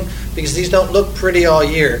planting, because these don't look pretty all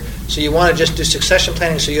year. So you want to just do succession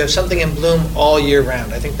planting so you have something in bloom all year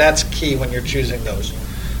round. I think that's key when you're choosing those.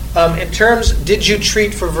 In terms, did you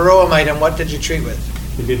treat for varroa mite, and what did you treat with?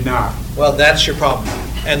 We did not. Well, that's your problem.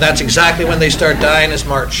 And that's exactly when they start dying, is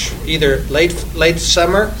March. Either late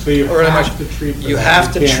summer so you or early have March. To treat you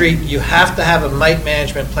have to treat. You have to have a mite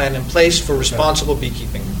management plan in place for responsible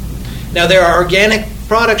beekeeping. Now, there are organic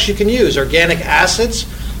products you can use, organic acids,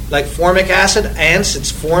 like formic acid. Ants,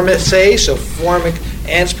 it's Formic-A, so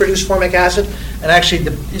ants produce formic acid. And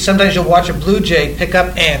actually, sometimes you'll watch a blue jay pick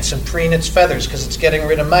up ants and preen its feathers because it's getting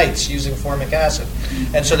rid of mites using formic acid.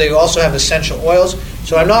 And so they also have essential oils.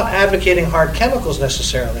 So I'm not advocating hard chemicals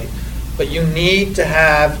necessarily, but you need to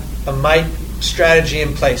have a mite strategy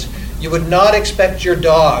in place. You would not expect your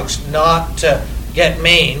dogs not to get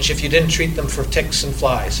mange if you didn't treat them for ticks and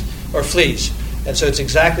flies or fleas. And so it's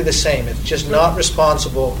exactly the same. It's just not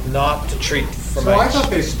responsible not to treat for mites. So I thought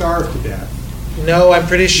they starved to death. No, I'm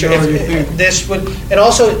pretty sure this would, and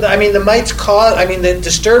also, I mean, the mites that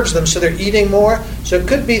disturbs them, so they're eating more. So it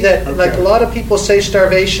could be that, like a lot of people say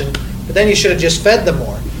starvation, but then you should have just fed them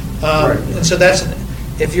more. Right. And so that's,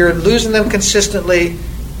 if you're losing them consistently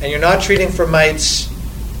and you're not treating for mites,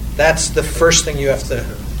 that's the first thing you have to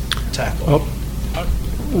tackle. Well,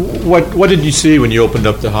 what did you see when you opened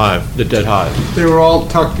up the hive, the dead hive? They were all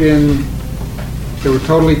tucked in. They were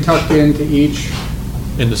totally tucked into each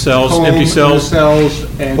In the cells, comb, empty cells? in the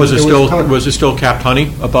cells, and Was it was still capped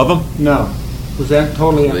honey above them? No. Was that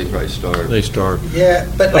totally They empty? probably starved. They starved. Yeah,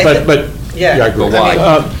 but Yeah, I agree. But why?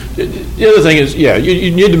 The other thing is,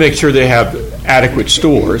 you need to make sure they have adequate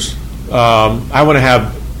stores. I want to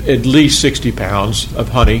have at least 60 pounds of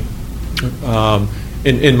honey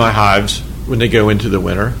in my hives when they go into the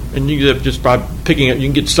winter, and you get just by picking up, you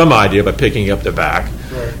can get some idea by picking up the back.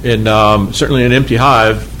 Right. And certainly, an empty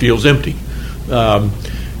hive feels empty.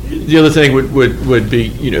 The other thing would be,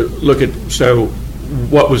 look at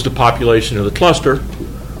what was the population of the cluster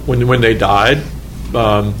when they died.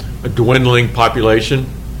 A dwindling population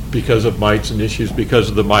because of mites and issues because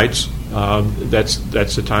of the mites. That's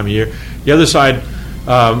the time of year. The other side,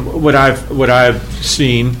 what I've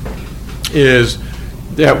seen is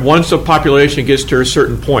that once a population gets to a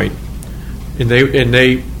certain point, and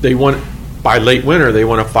they want, by late winter, they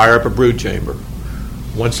want to fire up a brood chamber.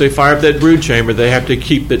 Once they fire up that brood chamber, they have to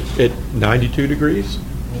keep it at 92 degrees,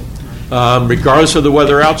 regardless of the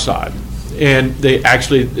weather outside. And they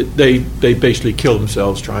basically kill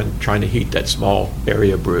themselves trying to heat that small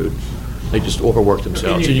area of brood. They just overwork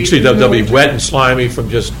themselves. And you can see they'll be wet and slimy from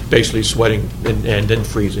just basically sweating and then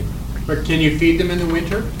freezing. But can you feed them in the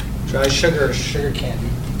winter? dry sugar candy.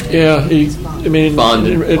 Yeah,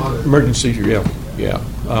 Bonded. Emergency, yeah.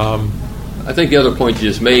 I think the other point you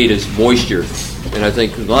just made is moisture. And I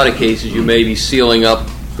think in a lot of cases you may be sealing up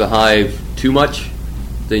the hive too much.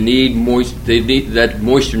 They need that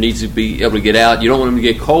moisture needs to be able to get out. You don't want them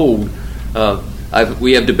to get cold.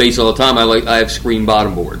 We have debates all the time. I have screen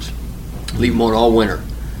bottom boards. Leave them on all winter.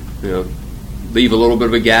 Leave a little bit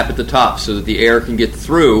of a gap at the top so that the air can get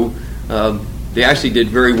through. They actually did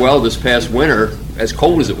very well this past winter, as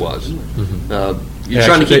cold as it was. Mm-hmm. You're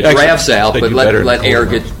trying to keep drafts out, but let air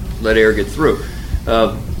get through.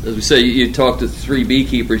 As we say, you talk to 3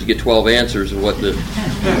 beekeepers, you get 12 answers of what the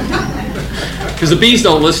because the bees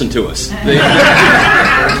don't listen to us. I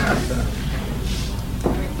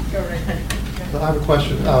have a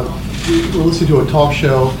question. We were listening to a talk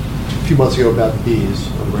show a few months ago about the bees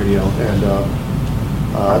on the radio, and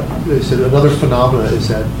they said another phenomena is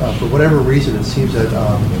that for whatever reason, it seems that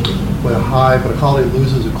when a colony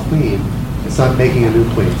loses a queen, it's not making a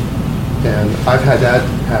new queen. And I've had that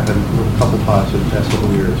happen a couple times in the past couple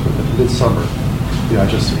of years. But midsummer, I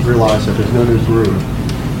just realized that there's no new brood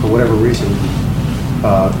for whatever reason.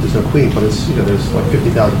 There's no queen, but it's there's like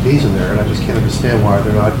 50,000 bees in there, and I just can't understand why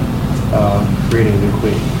they're not creating a new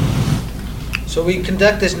queen. So we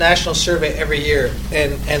conduct this national survey every year,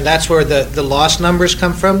 and that's where the loss numbers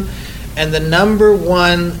come from. And the number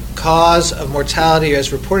one cause of mortality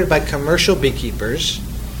as reported by commercial beekeepers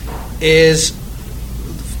is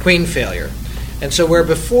queen failure. And so where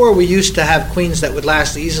before we used to have queens that would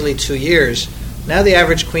last easily 2 years, now the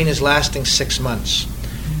average queen is lasting 6 months.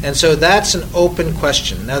 And so that's an open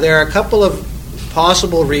question. Now there are a couple of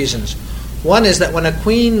possible reasons. One is that when a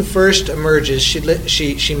queen first emerges,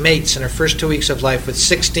 she mates in her first 2 weeks of life with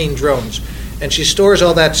 16 drones, and she stores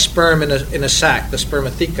all that sperm in a sac, the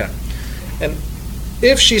spermatheca. And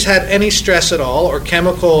if she's had any stress at all or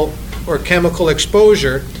chemical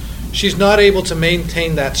exposure, she's not able to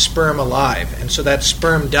maintain that sperm alive, and so that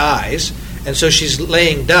sperm dies, and so she's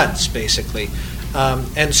laying duds basically.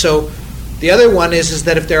 And so the other one is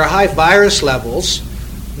that if there are high virus levels,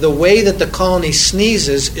 the way that the colony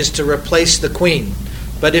sneezes is to replace the queen.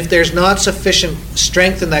 But if there's not sufficient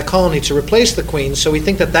strength in that colony to replace the queen, so we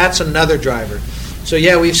think that that's another driver. So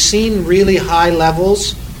yeah, we've seen really high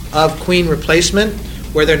levels of queen replacement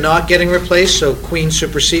where they're not getting replaced, so queen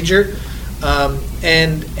supersedure.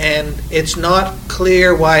 And it's not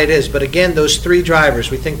clear why it is. But again, those 3 drivers,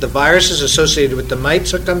 we think the viruses associated with the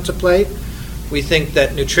mites will come to play. We think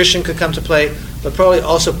that nutrition could come to play, but probably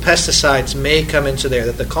also pesticides may come into there,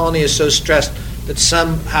 that the colony is so stressed that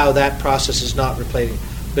somehow that process is not replacing.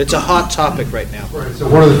 But it's a hot topic right now. Right. So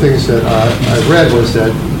one of the things that I read was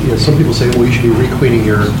that some people say, well, you should be requeening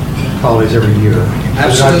your colonies every year.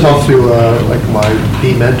 Absolutely. And I talked to like my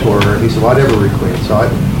bee mentor, and he said, well, I never requeen. So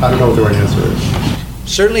I don't know what the right answer is.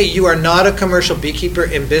 Certainly, you are not a commercial beekeeper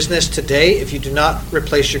in business today if you do not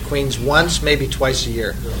replace your queens once, maybe twice a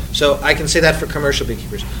year. So I can say that for commercial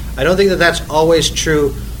beekeepers. I don't think that that's always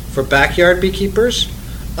true for backyard beekeepers.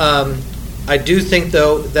 I do think,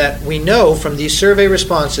 though, that we know from these survey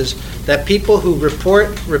responses that people who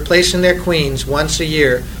report replacing their queens once a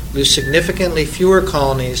year lose significantly fewer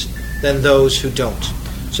colonies than those who don't.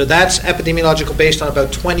 So that's epidemiological based on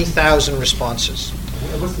about 20,000 responses.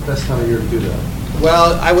 What's the best time of year to do that?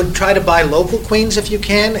 Well, I would try to buy local queens if you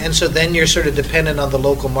can, and so then you're sort of dependent on the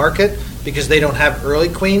local market because they don't have early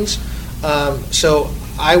queens. So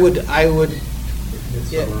I would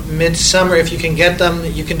midsummer if you can get them.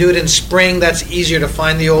 You can do it in spring. That's easier to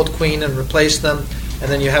find the old queen and replace them,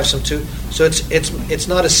 and then you have some too. So it's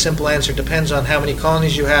not a simple answer. It depends on how many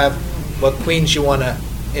colonies you have, what queens you want to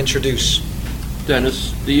introduce.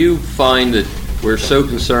 Dennis, do you find that we're so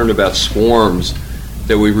concerned about swarms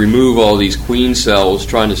that we remove all these queen cells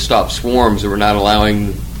trying to stop swarms, that we're not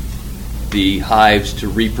allowing the hives to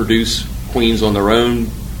reproduce queens on their own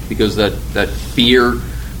because that fear?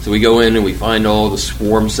 So we go in and we find all the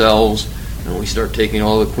swarm cells and we start taking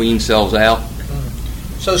all the queen cells out.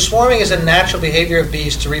 So swarming is a natural behavior of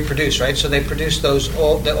bees to reproduce, right? So they produce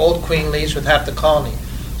the old queen leaves with half the colony.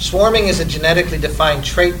 Swarming is a genetically defined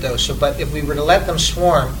trait, though. So, but if we were to let them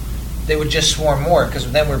swarm, they would just swarm more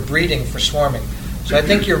because then we're breeding for swarming. So I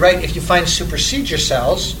think you're right. If you find supersedure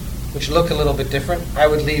cells, which look a little bit different, I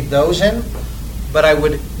would leave those in, but I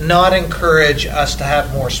would not encourage us to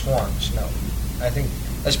have more swarms. No, I think,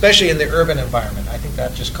 especially in the urban environment, I think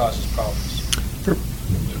that just causes problems.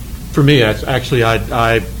 For me, actually,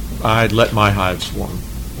 I'd let my hives swarm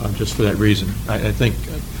just for that reason. I think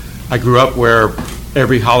I grew up where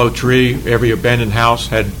every hollow tree, every abandoned house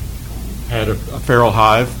had a feral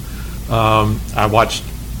hive. I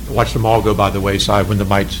watched them all go by the wayside when the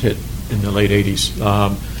mites hit in the late 80s.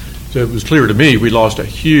 So it was clear to me we lost a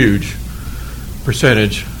huge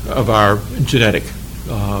percentage of our genetic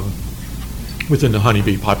within the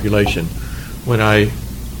honeybee population. Late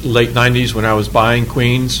 90s, when I was buying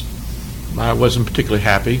queens, I wasn't particularly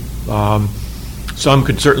happy. Some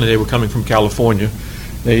could certainly, they were coming from California.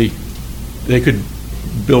 They could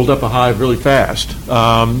build up a hive really fast.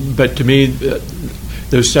 But to me,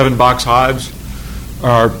 those 7-box hives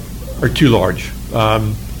are too large.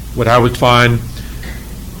 What I would find,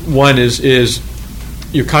 one is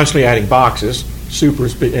you're constantly adding boxes,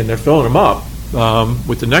 supers, and they're filling them up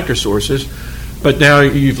with the nectar sources. But now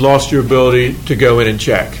you've lost your ability to go in and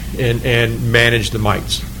check and manage the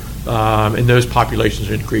mites. And those populations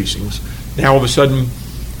are increasing. Now all of a sudden,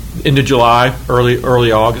 into July,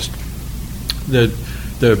 early August, the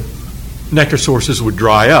nectar sources would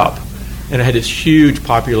dry up, and I had this huge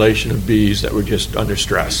population of bees that were just under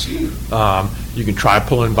stress. You can try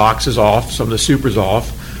pulling boxes off, some of the supers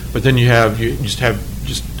off, but then you just have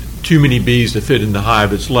too many bees to fit in the hive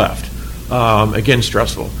that's left. Again,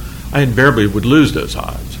 stressful. I invariably would lose those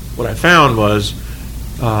hives. What I found was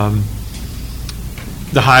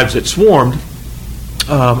the hives that swarmed,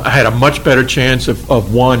 I had a much better chance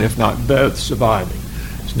of one, if not both, surviving.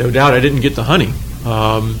 There's no doubt I didn't get the honey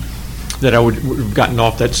that I would have gotten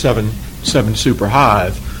off that seven super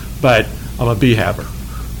hive, but I'm a bee haver.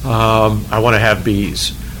 I want to have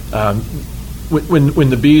bees. When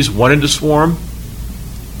the bees wanted to swarm,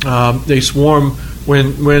 they swarm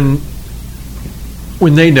when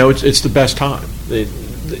they know it's the best time.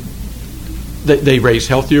 They raise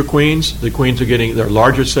healthier queens. The queens they're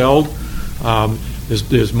larger celled.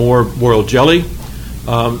 There's more royal jelly.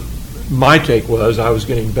 My take was I was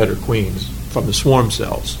getting better queens from the swarm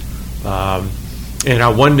cells, and I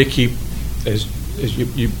wanted to keep, as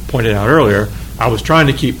you pointed out earlier, I was trying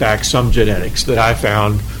to keep back some genetics that I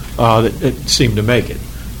found that seemed to make it.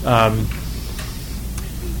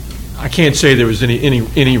 I can't say there was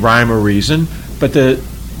any rhyme or reason, but the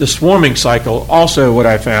swarming cycle also, what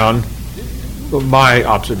I found, my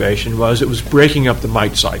observation was it was breaking up the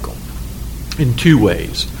mite cycle in two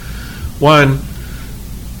ways. One,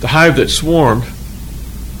 the hive that swarmed,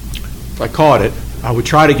 if I caught it, I would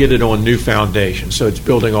try to get it on new foundation, so it's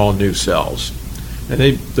building all new cells.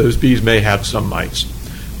 And those bees may have some mites,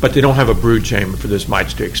 but they don't have a brood chamber for those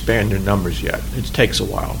mites to expand their numbers yet. It takes a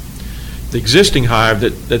while. The existing hive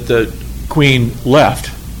that the queen left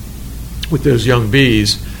with those young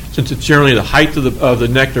bees, since it's generally the height of the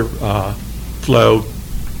nectar flow,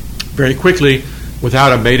 very quickly,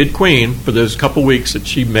 without a mated queen, for those couple weeks that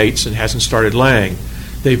she mates and hasn't started laying,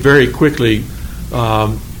 they very quickly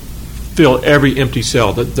fill every empty cell.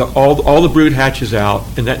 All the brood hatches out,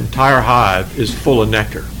 and that entire hive is full of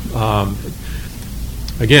nectar.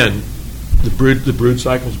 Again, the brood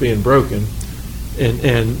cycle's being broken,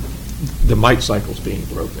 and the mite cycle's being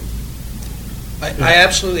broken. I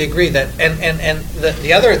absolutely agree that, and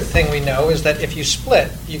the other thing we know is that if you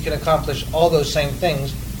split, you can accomplish all those same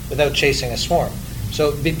things without chasing a swarm.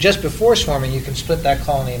 So just before swarming, you can split that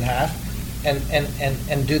colony in half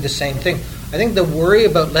and do the same thing. I think the worry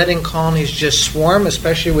about letting colonies just swarm,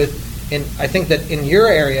 especially I think that in your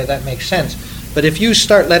area that makes sense. But if you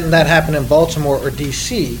start letting that happen in Baltimore or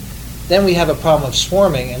D.C., then we have a problem of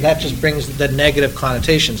swarming, and that just brings the negative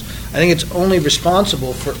connotations. I think it's only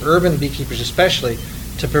responsible for urban beekeepers especially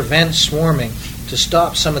to prevent swarming, to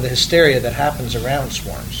stop some of the hysteria that happens around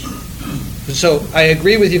swarms. So I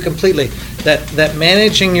agree with you completely that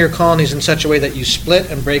managing your colonies in such a way that you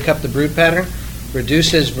split and break up the brood pattern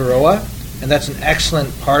reduces varroa, and that's an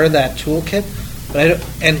excellent part of that toolkit. But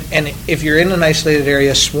and if you're in an isolated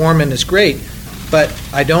area, swarming is great, but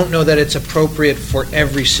I don't know that it's appropriate for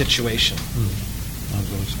every situation.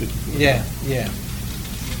 Yeah.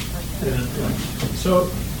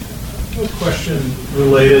 So, a question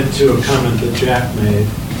related to a comment that Jack made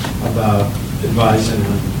about advising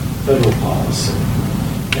on federal policy.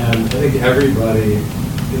 And I think everybody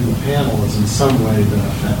in the panel has in some way been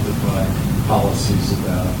affected by policies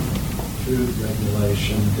about food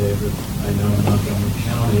regulation. David, I know in Montgomery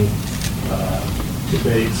County,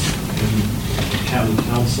 debates in the county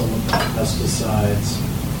council about pesticides.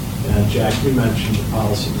 And Jack, you mentioned the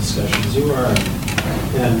policy discussions you are in.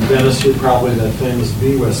 And Dennis, you're probably that famous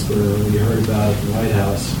bee whisperer we heard about at the White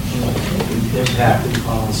House, impacting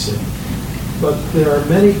policy. But there are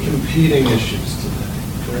many competing issues today.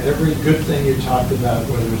 For every good thing you talked about,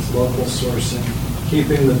 whether it's local sourcing,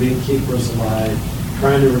 keeping the beekeepers alive,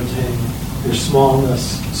 trying to retain your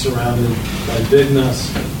smallness surrounded by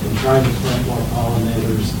bigness, and trying to plant more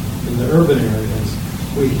pollinators in the urban areas,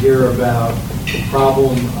 we hear about the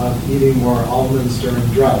problem of eating more almonds during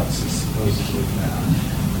droughts, is supposedly bad,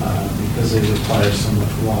 because they require so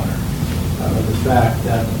much water. The fact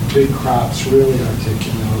that big crops really are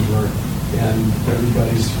taking over, and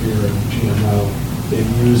everybody's fear of GMO being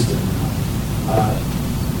used in them.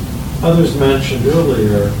 Others mentioned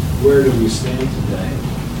earlier, where do we stand today?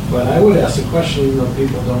 But I would ask a question, even though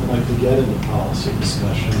people don't like to get into policy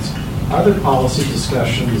discussions. Are there policy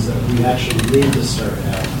discussions that we actually need to start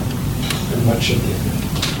having? And what should they be?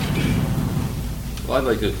 Well, I'd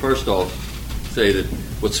like to first off say that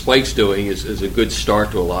what Spike's doing is a good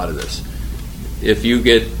start to a lot of this. If you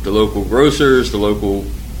get the local grocers, the local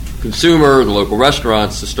consumer, the local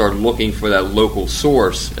restaurants to start looking for that local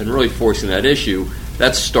source and really forcing that issue,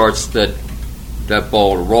 that starts that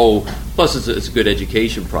ball to roll. Plus, it's a good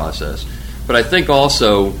education process. But I think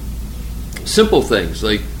also simple things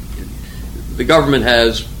like the government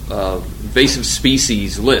has invasive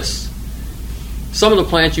species lists. Some of the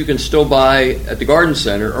plants you can still buy at the garden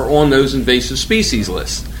center are on those invasive species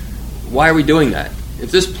lists. Why are we doing that?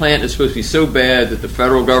 If this plant is supposed to be so bad that the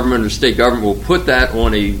federal government or state government will put that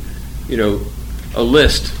on a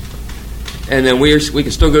list, and then we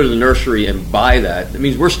can still go to the nursery and buy that, it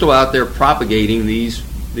means we're still out there propagating these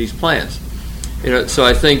plants. So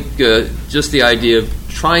I think just the idea of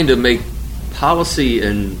trying to make policy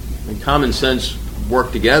and common sense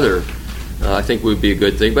work together, I think would be a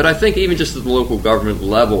good thing. But I think even just at the local government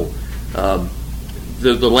level,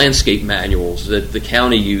 the landscape manuals that the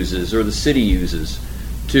county uses or the city uses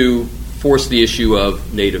to force the issue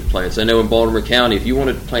of native plants. I know in Baltimore County, if you want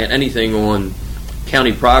to plant anything on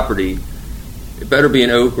county property, it better be an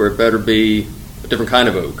oak or it better be a different kind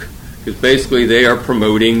of oak. Because basically they are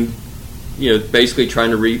promoting, basically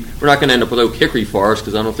trying to we're not going to end up with oak hickory forest,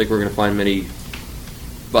 because I don't think we're going to find many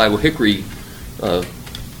viable hickory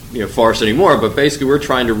forests anymore, but basically we're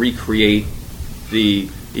trying to recreate the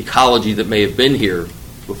ecology that may have been here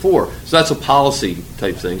before. So that's a policy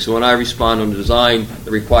type thing. So when I respond on the design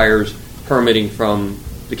that requires permitting from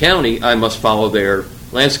the county, I must follow their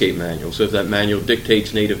landscape manual. So if that manual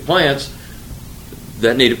dictates native plants,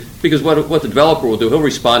 because what the developer will do, he'll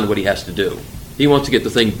respond to what he has to do. He wants to get the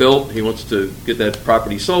thing built, he wants to get that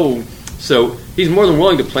property sold, so he's more than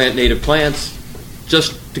willing to plant native plants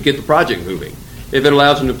just to get the project moving. If it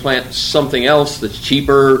allows him to plant something else that's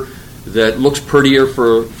cheaper, that looks prettier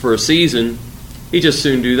for a season, he just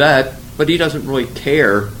soon do that, but he doesn't really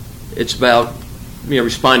care. It's about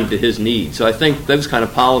responding to his needs. So I think those kind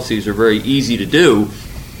of policies are very easy to do,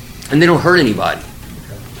 and they don't hurt anybody.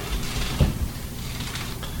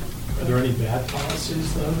 Are there any bad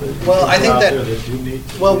policies, though? Well, I think that you need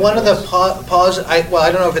to one of the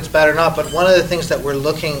I don't know if it's bad or not, but one of the things that we're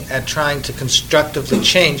looking at trying to constructively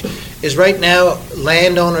change is right now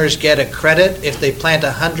landowners get a credit if they plant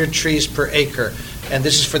 100 trees per acre, and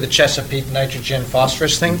this is for the Chesapeake nitrogen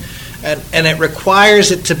phosphorus thing, and it requires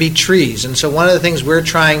it to be trees. And so one of the things we're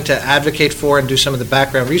trying to advocate for and do some of the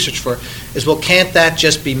background research for is, well, can't that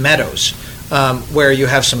just be meadows? Where you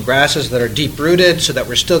have some grasses that are deep-rooted so that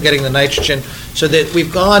we're still getting the nitrogen, so that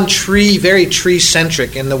we've gone very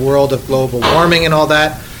tree-centric in the world of global warming and all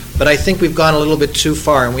that, but I think we've gone a little bit too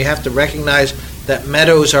far, and we have to recognize that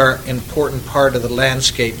meadows are an important part of the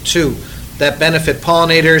landscape too. that benefit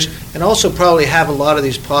pollinators and also probably have a lot of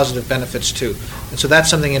these positive benefits too. And so that's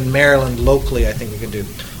something in Maryland locally I think we can do.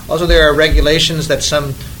 Also, there are regulations that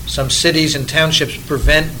some cities and townships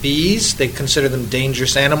prevent bees. They consider them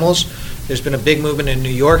dangerous animals. There's been a big movement in New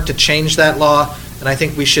York to change that law, and I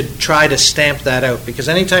think we should try to stamp that out, because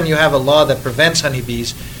anytime you have a law that prevents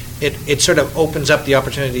honeybees, it sort of opens up the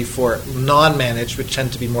opportunity for non-managed, which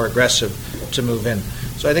tend to be more aggressive, to move in.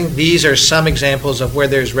 So I think these are some examples of where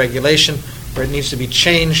there's regulation, where it needs to be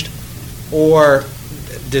changed or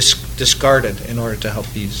discarded in order to help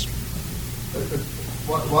bees.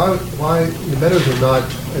 Why the meadows are not,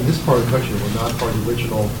 in this part of the country, were not part of the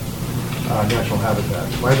original natural habitat?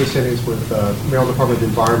 My understanding is with Maryland Department of the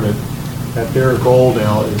Environment that their goal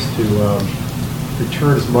now is to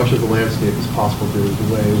return as much of the landscape as possible to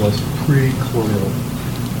the way it was pre-colonial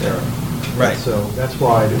era. Right. So that's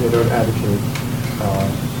why they don't advocate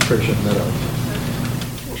creation of meadows.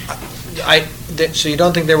 So you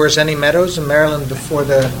don't think there was any meadows in Maryland before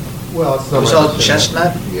the... Well, it's not. It was all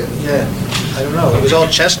chestnut? Yeah. I don't know. It was all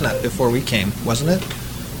chestnut before we came, wasn't it?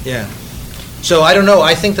 Yeah. So I don't know.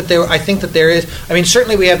 I think that there is. I mean,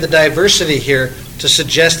 certainly we have the diversity here to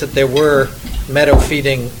suggest that there were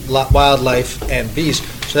meadow-feeding wildlife and bees.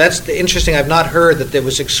 So that's interesting. I've not heard that there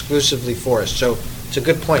was exclusively forest. So it's a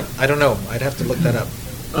good point. I don't know. I'd have to look that up.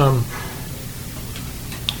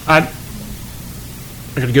 I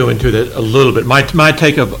could go into that a little bit. My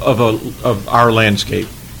take of our landscape,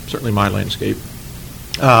 certainly my landscape.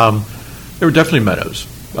 There were definitely meadows.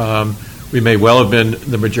 We may well have been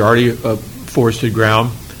the majority of forested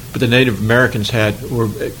ground, but the Native Americans were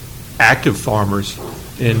active farmers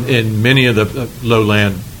in many of the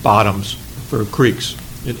lowland bottoms for creeks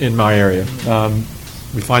in my area.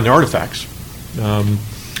 We find the artifacts.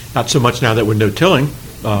 Not so much now that we're no-tilling,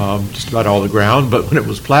 just about all the ground, but when it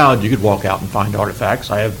was plowed, you could walk out and find artifacts.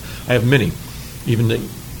 I have many,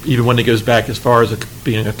 even when it goes back as far as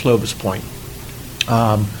being a Clovis point.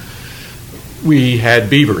 We had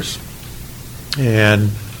beavers,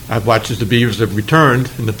 and I've watched as the beavers have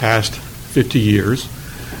returned in the past 50 years.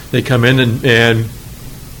 They come in and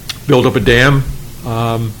build up a dam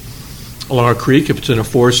along a creek. If it's in a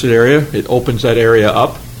forested area, it opens that area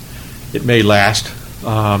up. It may last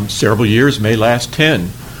several years, may last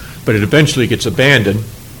 10, but it eventually gets abandoned.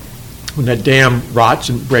 When that dam rots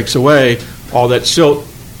and breaks away, all that silt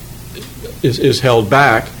is held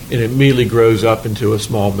back, and it immediately grows up into a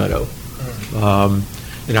small meadow.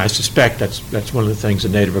 And I suspect that's one of the things the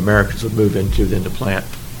Native Americans would move into then to plant.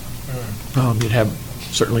 You'd have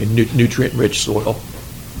certainly nutrient-rich soil.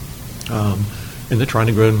 And they're trying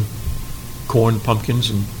to grow corn, pumpkins,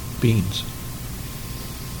 and beans.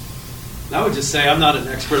 I would just say I'm not an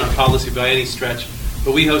expert on policy by any stretch,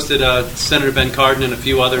 but we hosted Senator Ben Cardin and a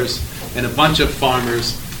few others and a bunch of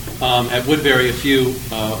farmers at Woodbury a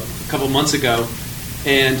couple months ago,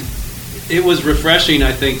 and it was refreshing,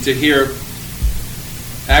 I think, to hear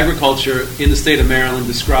agriculture in the state of Maryland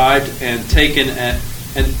described and taken and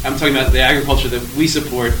I'm talking about the agriculture that we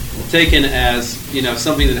support, taken as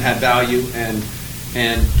something that had value and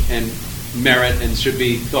merit and should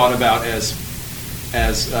be thought about as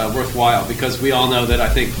worthwhile, because we all know that I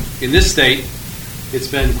think in this state it's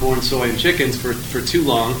been corn, soy, and chickens for too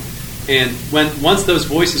long, and once those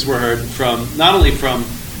voices were heard from not only from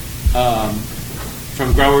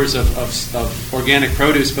growers of organic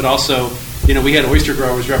produce, but also we had oyster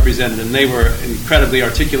growers represented, and they were an incredibly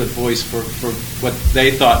articulate voice for what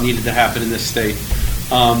they thought needed to happen in this state.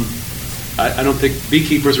 I don't think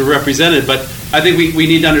beekeepers were represented, but I think we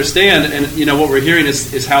need to understand, and what we're hearing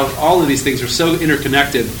is how all of these things are so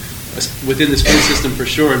interconnected within this food system for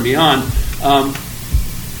sure and beyond.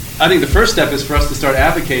 I think the first step is for us to start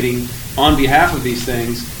advocating on behalf of these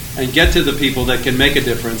things and get to the people that can make a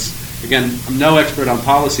difference. Again, I'm no expert on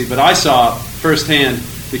policy, but I saw firsthand,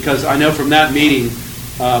 because I know from that meeting,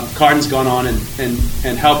 Cardin's gone on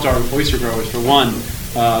and helped our oyster growers, for one,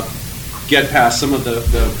 get past some of the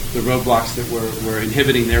roadblocks that were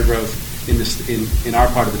inhibiting their growth in our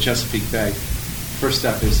part of the Chesapeake Bay. First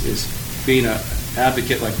step is being an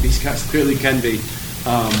advocate like these guys clearly can be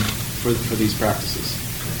for these practices.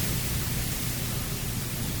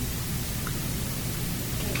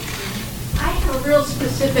 I have a real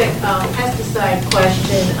specific pesticide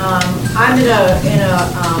question. I'm in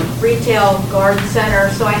a retail garden center,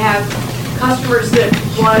 so I have customers that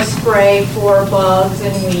want to spray for bugs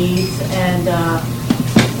and weeds. And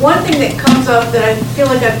one thing that comes up that I feel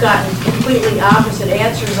like I've gotten completely opposite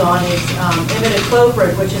answers on is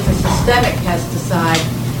imidacloprid, which is a systemic pesticide.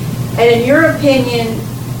 And in your opinion,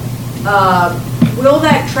 will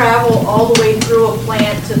that travel all the way through a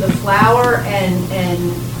plant to the flower and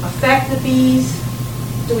affect the bees?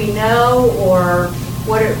 Do we know, or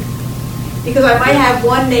what? Because I might have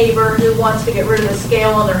one neighbor who wants to get rid of the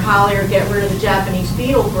scale on their holly or get rid of the Japanese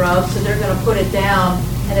beetle grub, so they're going to put it down,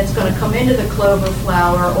 and it's going to come into the clover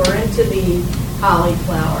flower or into the holly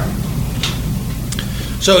flower.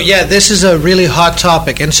 So yeah, this is a really hot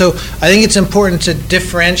topic, and so I think it's important to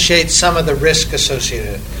differentiate some of the risk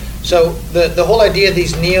associated. So the whole idea of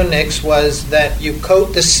these neonics was that you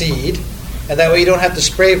coat the seed, and that way you don't have to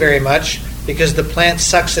spray very much, because the plant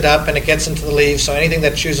sucks it up and it gets into the leaves, so anything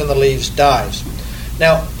that chews on the leaves dies.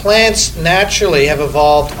 Now, plants naturally have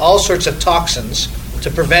evolved all sorts of toxins to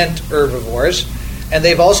prevent herbivores, and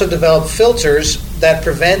they've also developed filters that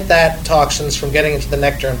prevent that toxins from getting into the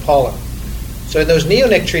nectar and pollen. So in those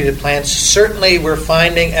neonic-treated plants, certainly we're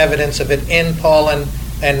finding evidence of it in pollen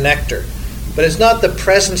and nectar. But it's not the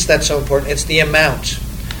presence that's so important, it's the amount.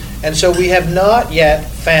 And so we have not yet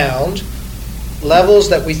found levels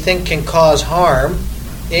that we think can cause harm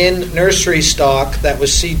in nursery stock that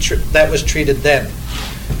was treated then.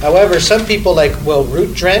 However, some people will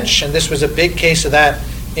root drench, and this was a big case of that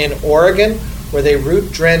in Oregon, where they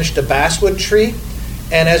root drenched a basswood tree,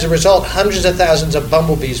 and as a result, hundreds of thousands of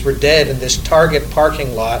bumblebees were dead in this Target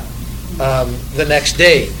parking lot the next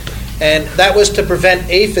day. And that was to prevent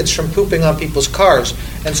aphids from pooping on people's cars.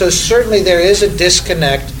 And so certainly there is a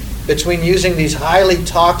disconnect between using these highly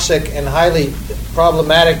toxic and highly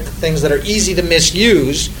problematic things that are easy to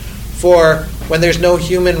misuse for when there's no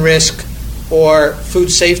human risk or food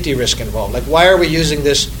safety risk involved. Like, why are we using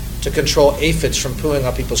this to control aphids from pooing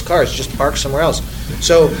on people's cars? Just park somewhere else.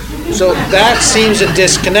 So that seems a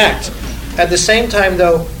disconnect. At the same time,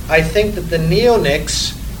 though, I think that the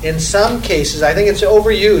neonics, in some cases, I think it's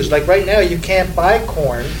overused. Like right now, you can't buy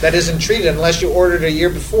corn that isn't treated unless you ordered a year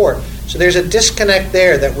before. So there's a disconnect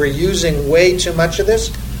there that we're using way too much of this.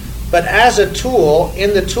 But as a tool,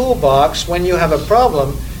 in the toolbox, when you have a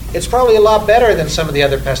problem, it's probably a lot better than some of the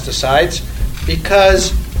other pesticides,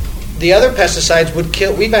 because the other pesticides would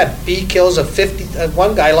kill. We've had bee kills of 50.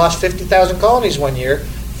 One guy lost 50,000 colonies one year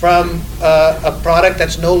from a product that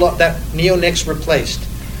neonics replaced.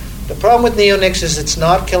 The problem with neonics is it's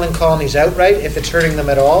not killing colonies outright if it's hurting them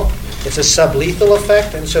at all. It's a sublethal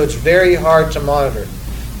effect, and so it's very hard to monitor.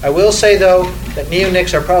 I will say, though, that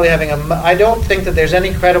neonics are probably having I don't think that there's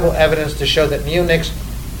any credible evidence to show that neonics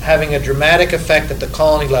having a dramatic effect at the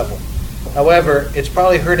colony level. However, it's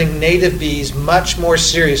probably hurting native bees much more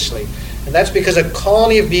seriously. And that's because a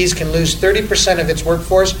colony of bees can lose 30% of its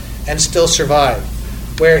workforce and still survive.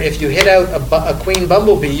 Where if you hit out a queen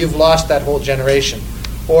bumblebee, you've lost that whole generation.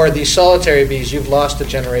 Or these solitary bees, you've lost a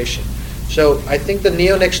generation. So I think the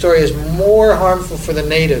neonic story is more harmful for the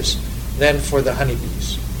natives than for the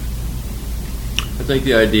honeybees. I think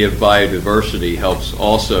the idea of biodiversity helps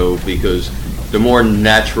also, because the more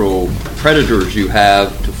natural predators you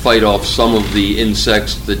have to fight off some of the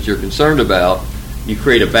insects that you're concerned about, you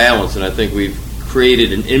create a balance. And I think we've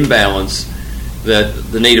created an imbalance that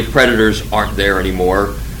the native predators aren't there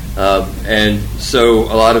anymore. And so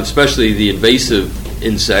a lot of, especially the invasive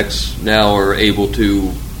insects, now are able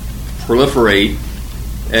to proliferate,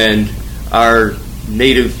 and our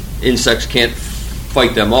native insects can't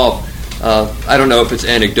fight them off. I don't know if it's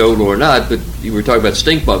anecdotal or not, but you were talking about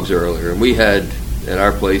stink bugs earlier, and we had at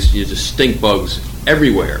our place just stink bugs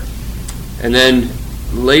everywhere. And then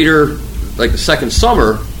later, like the second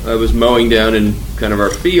summer, I was mowing down in kind of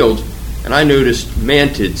our field, and I noticed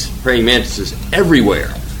mantids, praying mantises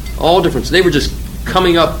everywhere, all different. So they were just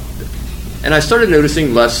coming up, and I started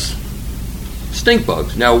noticing less stink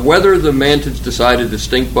bugs. Now, whether the mantids decided the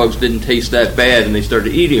stink bugs didn't taste that bad and they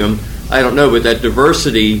started eating them, I don't know, but that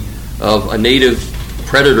diversity of a native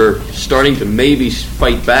predator starting to maybe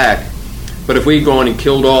fight back. But if we'd gone and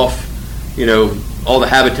killed off, all the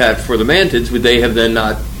habitat for the mantids, would they have then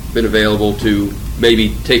not been available to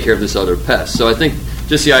maybe take care of this other pest? So I think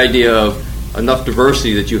just the idea of enough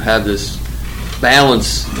diversity that you have this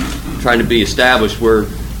balance trying to be established, where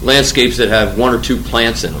landscapes that have one or two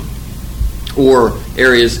plants in them, or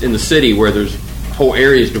areas in the city where there's whole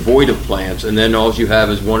areas devoid of plants, and then all you have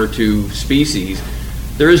is one or two species,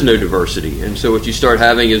 there is no diversity. And so what you start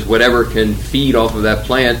having is whatever can feed off of that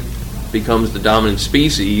plant becomes the dominant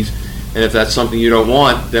species. And if that's something you don't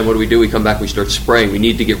want, then what do? We come back, we start spraying. We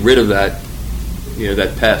need to get rid of that,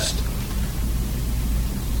 that pest.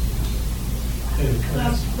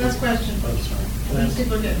 Last question.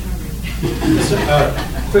 People are getting hungry. Just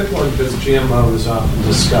a quick one, because GMO is often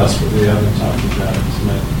discussed, but we haven't talked about it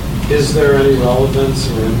tonight. Is there any relevance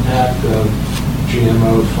or impact of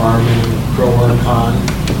GMO farming, pro or con,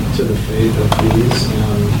 to the fate of bees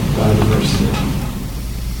and biodiversity?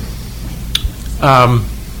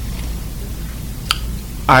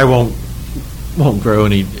 I won't grow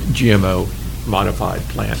any GMO modified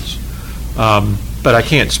plants, but I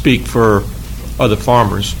can't speak for other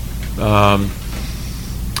farmers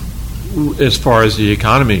as far as the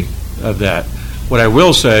economy of that. What I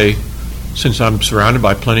will say, since I'm surrounded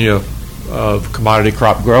by plenty of commodity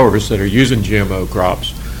crop growers that are using GMO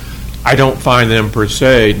crops, I don't find them per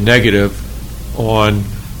se negative on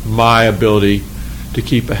my ability to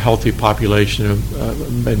keep a healthy population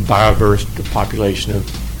of and biodiverse population of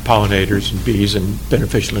pollinators and bees and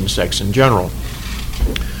beneficial insects in general.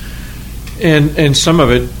 And some of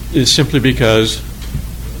it is simply because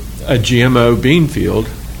a GMO bean field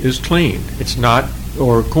is clean. It's not,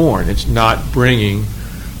 or corn, it's not bringing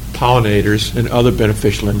pollinators and other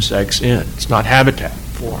beneficial insects in. It's not habitat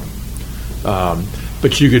for them.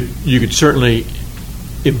 But you could certainly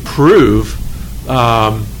improve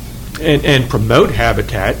and promote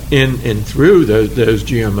habitat in and through those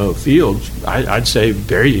GMO fields. I'd say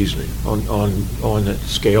very easily on the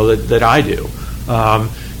scale that I do.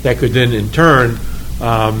 That could then in turn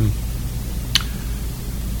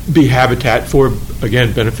be habitat for,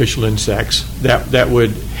 again, beneficial insects that would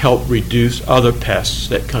help reduce other pests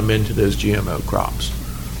that come into those GMO crops.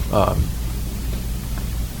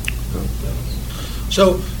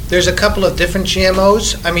 So there's a couple of different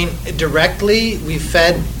GMOs. I mean, directly we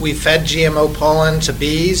fed GMO pollen to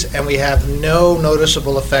bees, and we have no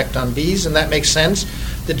noticeable effect on bees, and that makes sense.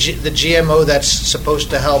 The GMO that's supposed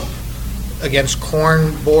to help against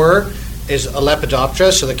corn borer is a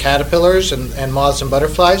Lepidoptera, so the caterpillars and moths and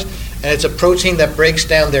butterflies, and it's a protein that breaks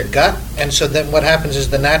down their gut, and so then what happens is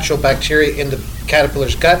the natural bacteria in the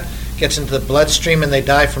caterpillar's gut gets into the bloodstream and they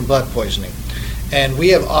die from blood poisoning. And we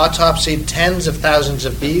have autopsied tens of thousands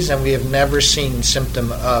of bees, and we have never seen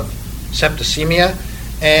symptom of septicemia,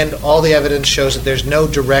 and all the evidence shows that there's no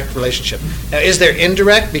direct relationship. Now, is there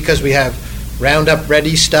indirect? Because we have Roundup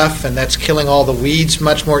Ready stuff, and that's killing all the weeds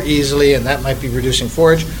much more easily, and that might be reducing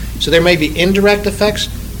forage. So there may be indirect effects,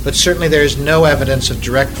 but certainly there is no evidence of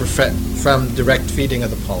direct from direct feeding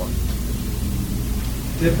of the pollen.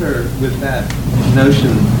 Differ with that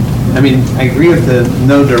notion. I mean, I agree with the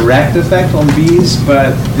no direct effect on bees,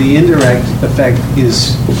 but the indirect effect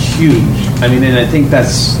is huge. I mean, and I think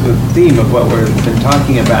that's the theme of what we've been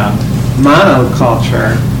talking about.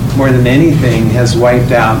 Monoculture, more than anything, has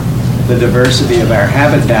wiped out the diversity of our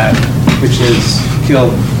habitat, which has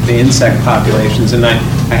killed the insect populations. And I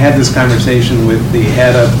had this conversation with the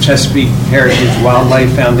head of Chesapeake Heritage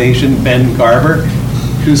Wildlife Foundation, Ben Garber,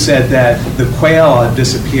 who said that the quail have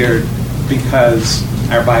disappeared because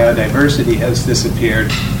our biodiversity has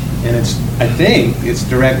disappeared, and I think it's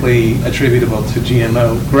directly attributable to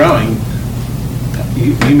GMO growing.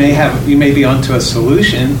 You may be onto a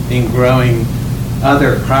solution in growing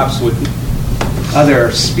other crops with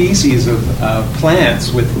other species of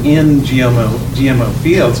plants within GMO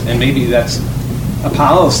fields, and maybe that's a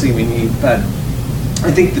policy we need. But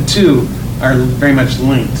I think the two are very much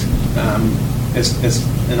linked.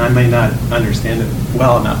 And I may not understand it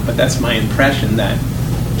well enough, but that's my impression, that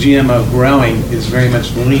GMO growing is very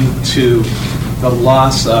much linked to the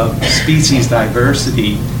loss of species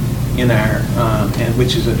diversity in our, and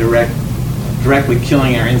which is directly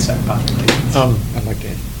killing our insect population. I'd like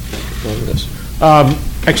to go over this.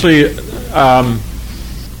 Actually,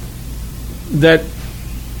 that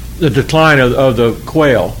the decline of the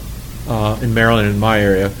quail in Maryland, in my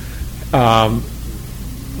area,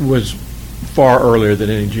 was far earlier than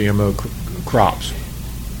any GMO crops.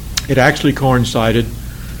 It actually coincided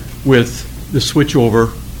with the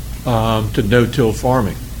switchover to no-till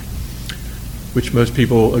farming, which most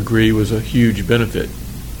people agree was a huge benefit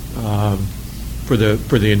for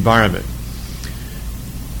the environment.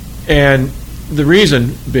 And the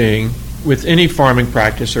reason being, with any farming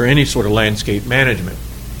practice or any sort of landscape management,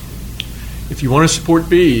 if you want to support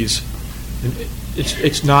bees,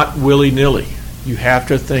 it's not willy-nilly. You have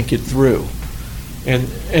to think it through. And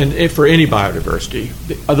if for any biodiversity,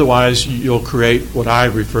 otherwise you'll create what I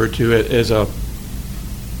refer to it as a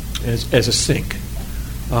sink,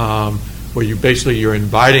 where you're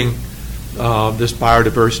inviting this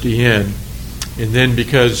biodiversity in, and then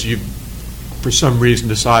because you, for some reason,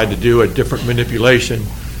 decide to do a different manipulation,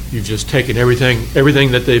 you've just taken everything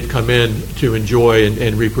that they've come in to enjoy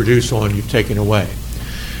and reproduce on, you've taken away.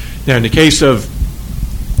 Now, in the case of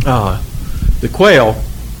the quail,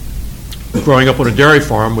 growing up on a dairy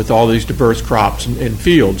farm with all these diverse crops and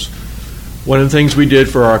fields, one of the things we did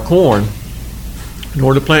for our corn, in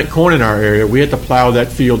order to plant corn in our area, we had to plow that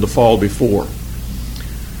field the fall before.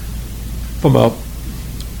 From a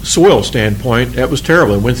soil standpoint, that was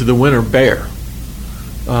terrible. It went through the winter bare.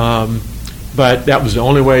 But that was the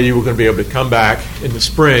only way you were going to be able to come back in the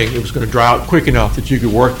spring. It was going to dry out quick enough that you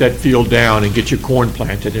could work that field down and get your corn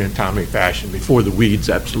planted in a timely fashion before the weeds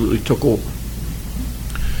absolutely took over.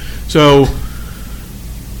 So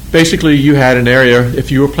basically you had an area,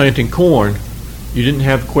 if you were planting corn, you didn't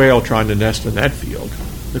have quail trying to nest in that field.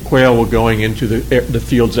 The quail were going into the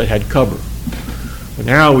fields that had cover. But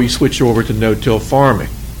now we switch over to no-till farming,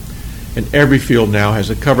 and every field now has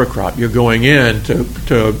a cover crop. You're going in to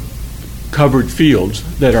covered fields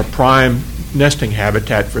that are prime nesting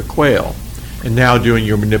habitat for quail, and now doing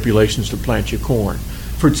your manipulations to plant your corn.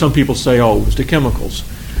 I've heard some people say, oh, it was the chemicals.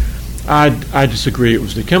 I disagree it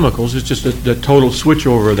was the chemicals. It's just the total switch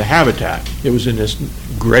over of the habitat. It was in this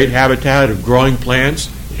great habitat of growing plants.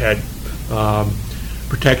 It had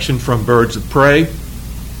protection from birds of prey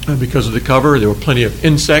because of the cover. There were plenty of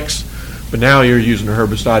insects, but now you're using a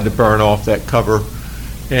herbicide to burn off that cover.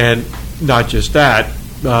 And not just that,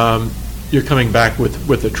 you're coming back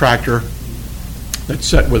with a tractor that's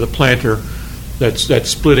set with a planter that's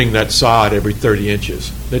splitting that sod every 30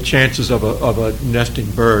 inches. The chances of a nesting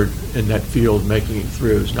bird in that field making it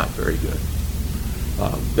through is not very good.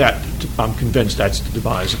 I'm convinced that's the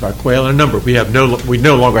demise of our quail. And a number, we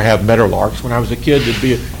no longer have meadowlarks. When I was a kid,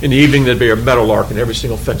 in the evening there'd be a meadowlark in every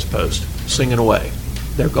single fence post singing away.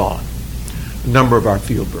 They're gone. A number of our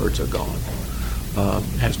field birds are gone.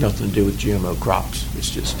 It has nothing to do with GMO crops.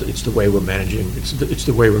 It's the way we're managing. It's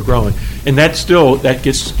the way we're growing, and that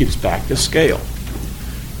gets back to scale.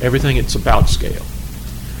 Everything, it's about scale.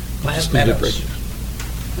 Plant meadows.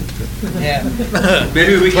 Yeah.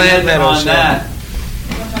 Maybe we can end meadows, on that.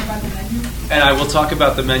 And I will talk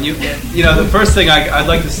about the menu. You know, the first thing I'd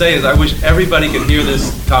like to say is I wish everybody could hear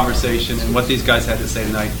this conversation and what these guys had to say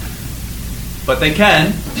tonight. But they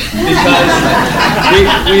can, because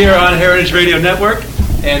we are on Heritage Radio Network,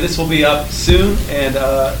 and this will be up soon. And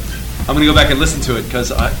I'm going to go back and listen to it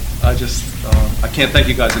because I can't thank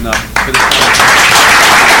you guys enough for this conversation.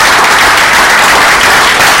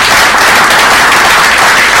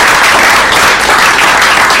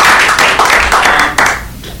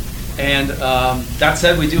 And that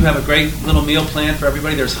said, we do have a great little meal plan for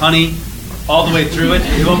everybody. There's honey all the way through it.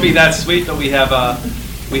 It won't be that sweet, but we have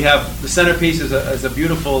the centerpiece is a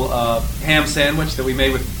beautiful ham sandwich that we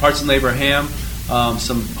made with Parts and Labor ham,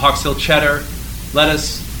 some Hawks Hill cheddar,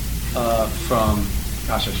 lettuce from,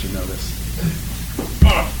 gosh, I should know this.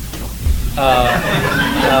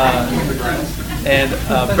 And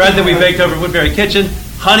bread that we baked over Woodbury Kitchen,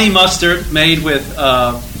 honey mustard made with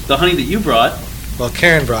the honey that you brought. Well,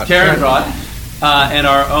 Karen brought, and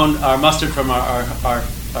our mustard from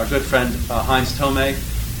our good friend Heinz Tomei.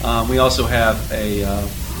 We also have a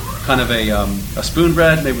spoon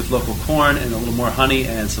bread made with local corn and a little more honey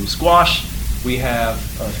and some squash. We have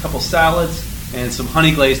a couple salads and some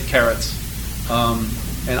honey glazed carrots,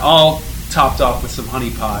 and all topped off with some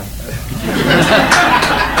honey pie.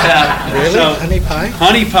 Really? So, honey pie?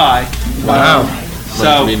 Honey pie. Wow.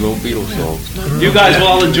 So you guys will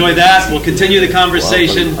all enjoy that. We'll continue the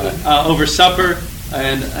conversation over supper,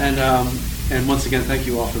 and once again, thank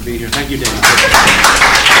you all for being here. Thank you, Dana.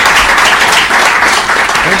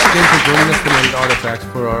 Thanks again for joining us tonight at Artifact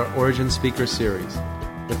for our Origin Speaker Series.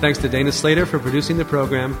 And thanks to Dana Slater for producing the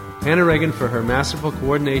program, Hannah Reagan for her masterful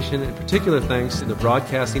coordination, and particular thanks to the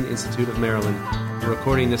Broadcasting Institute of Maryland for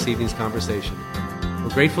recording this evening's conversation.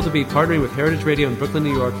 We're grateful to be partnering with Heritage Radio in Brooklyn,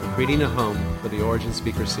 New York for creating a home for the Origin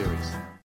Speaker Series.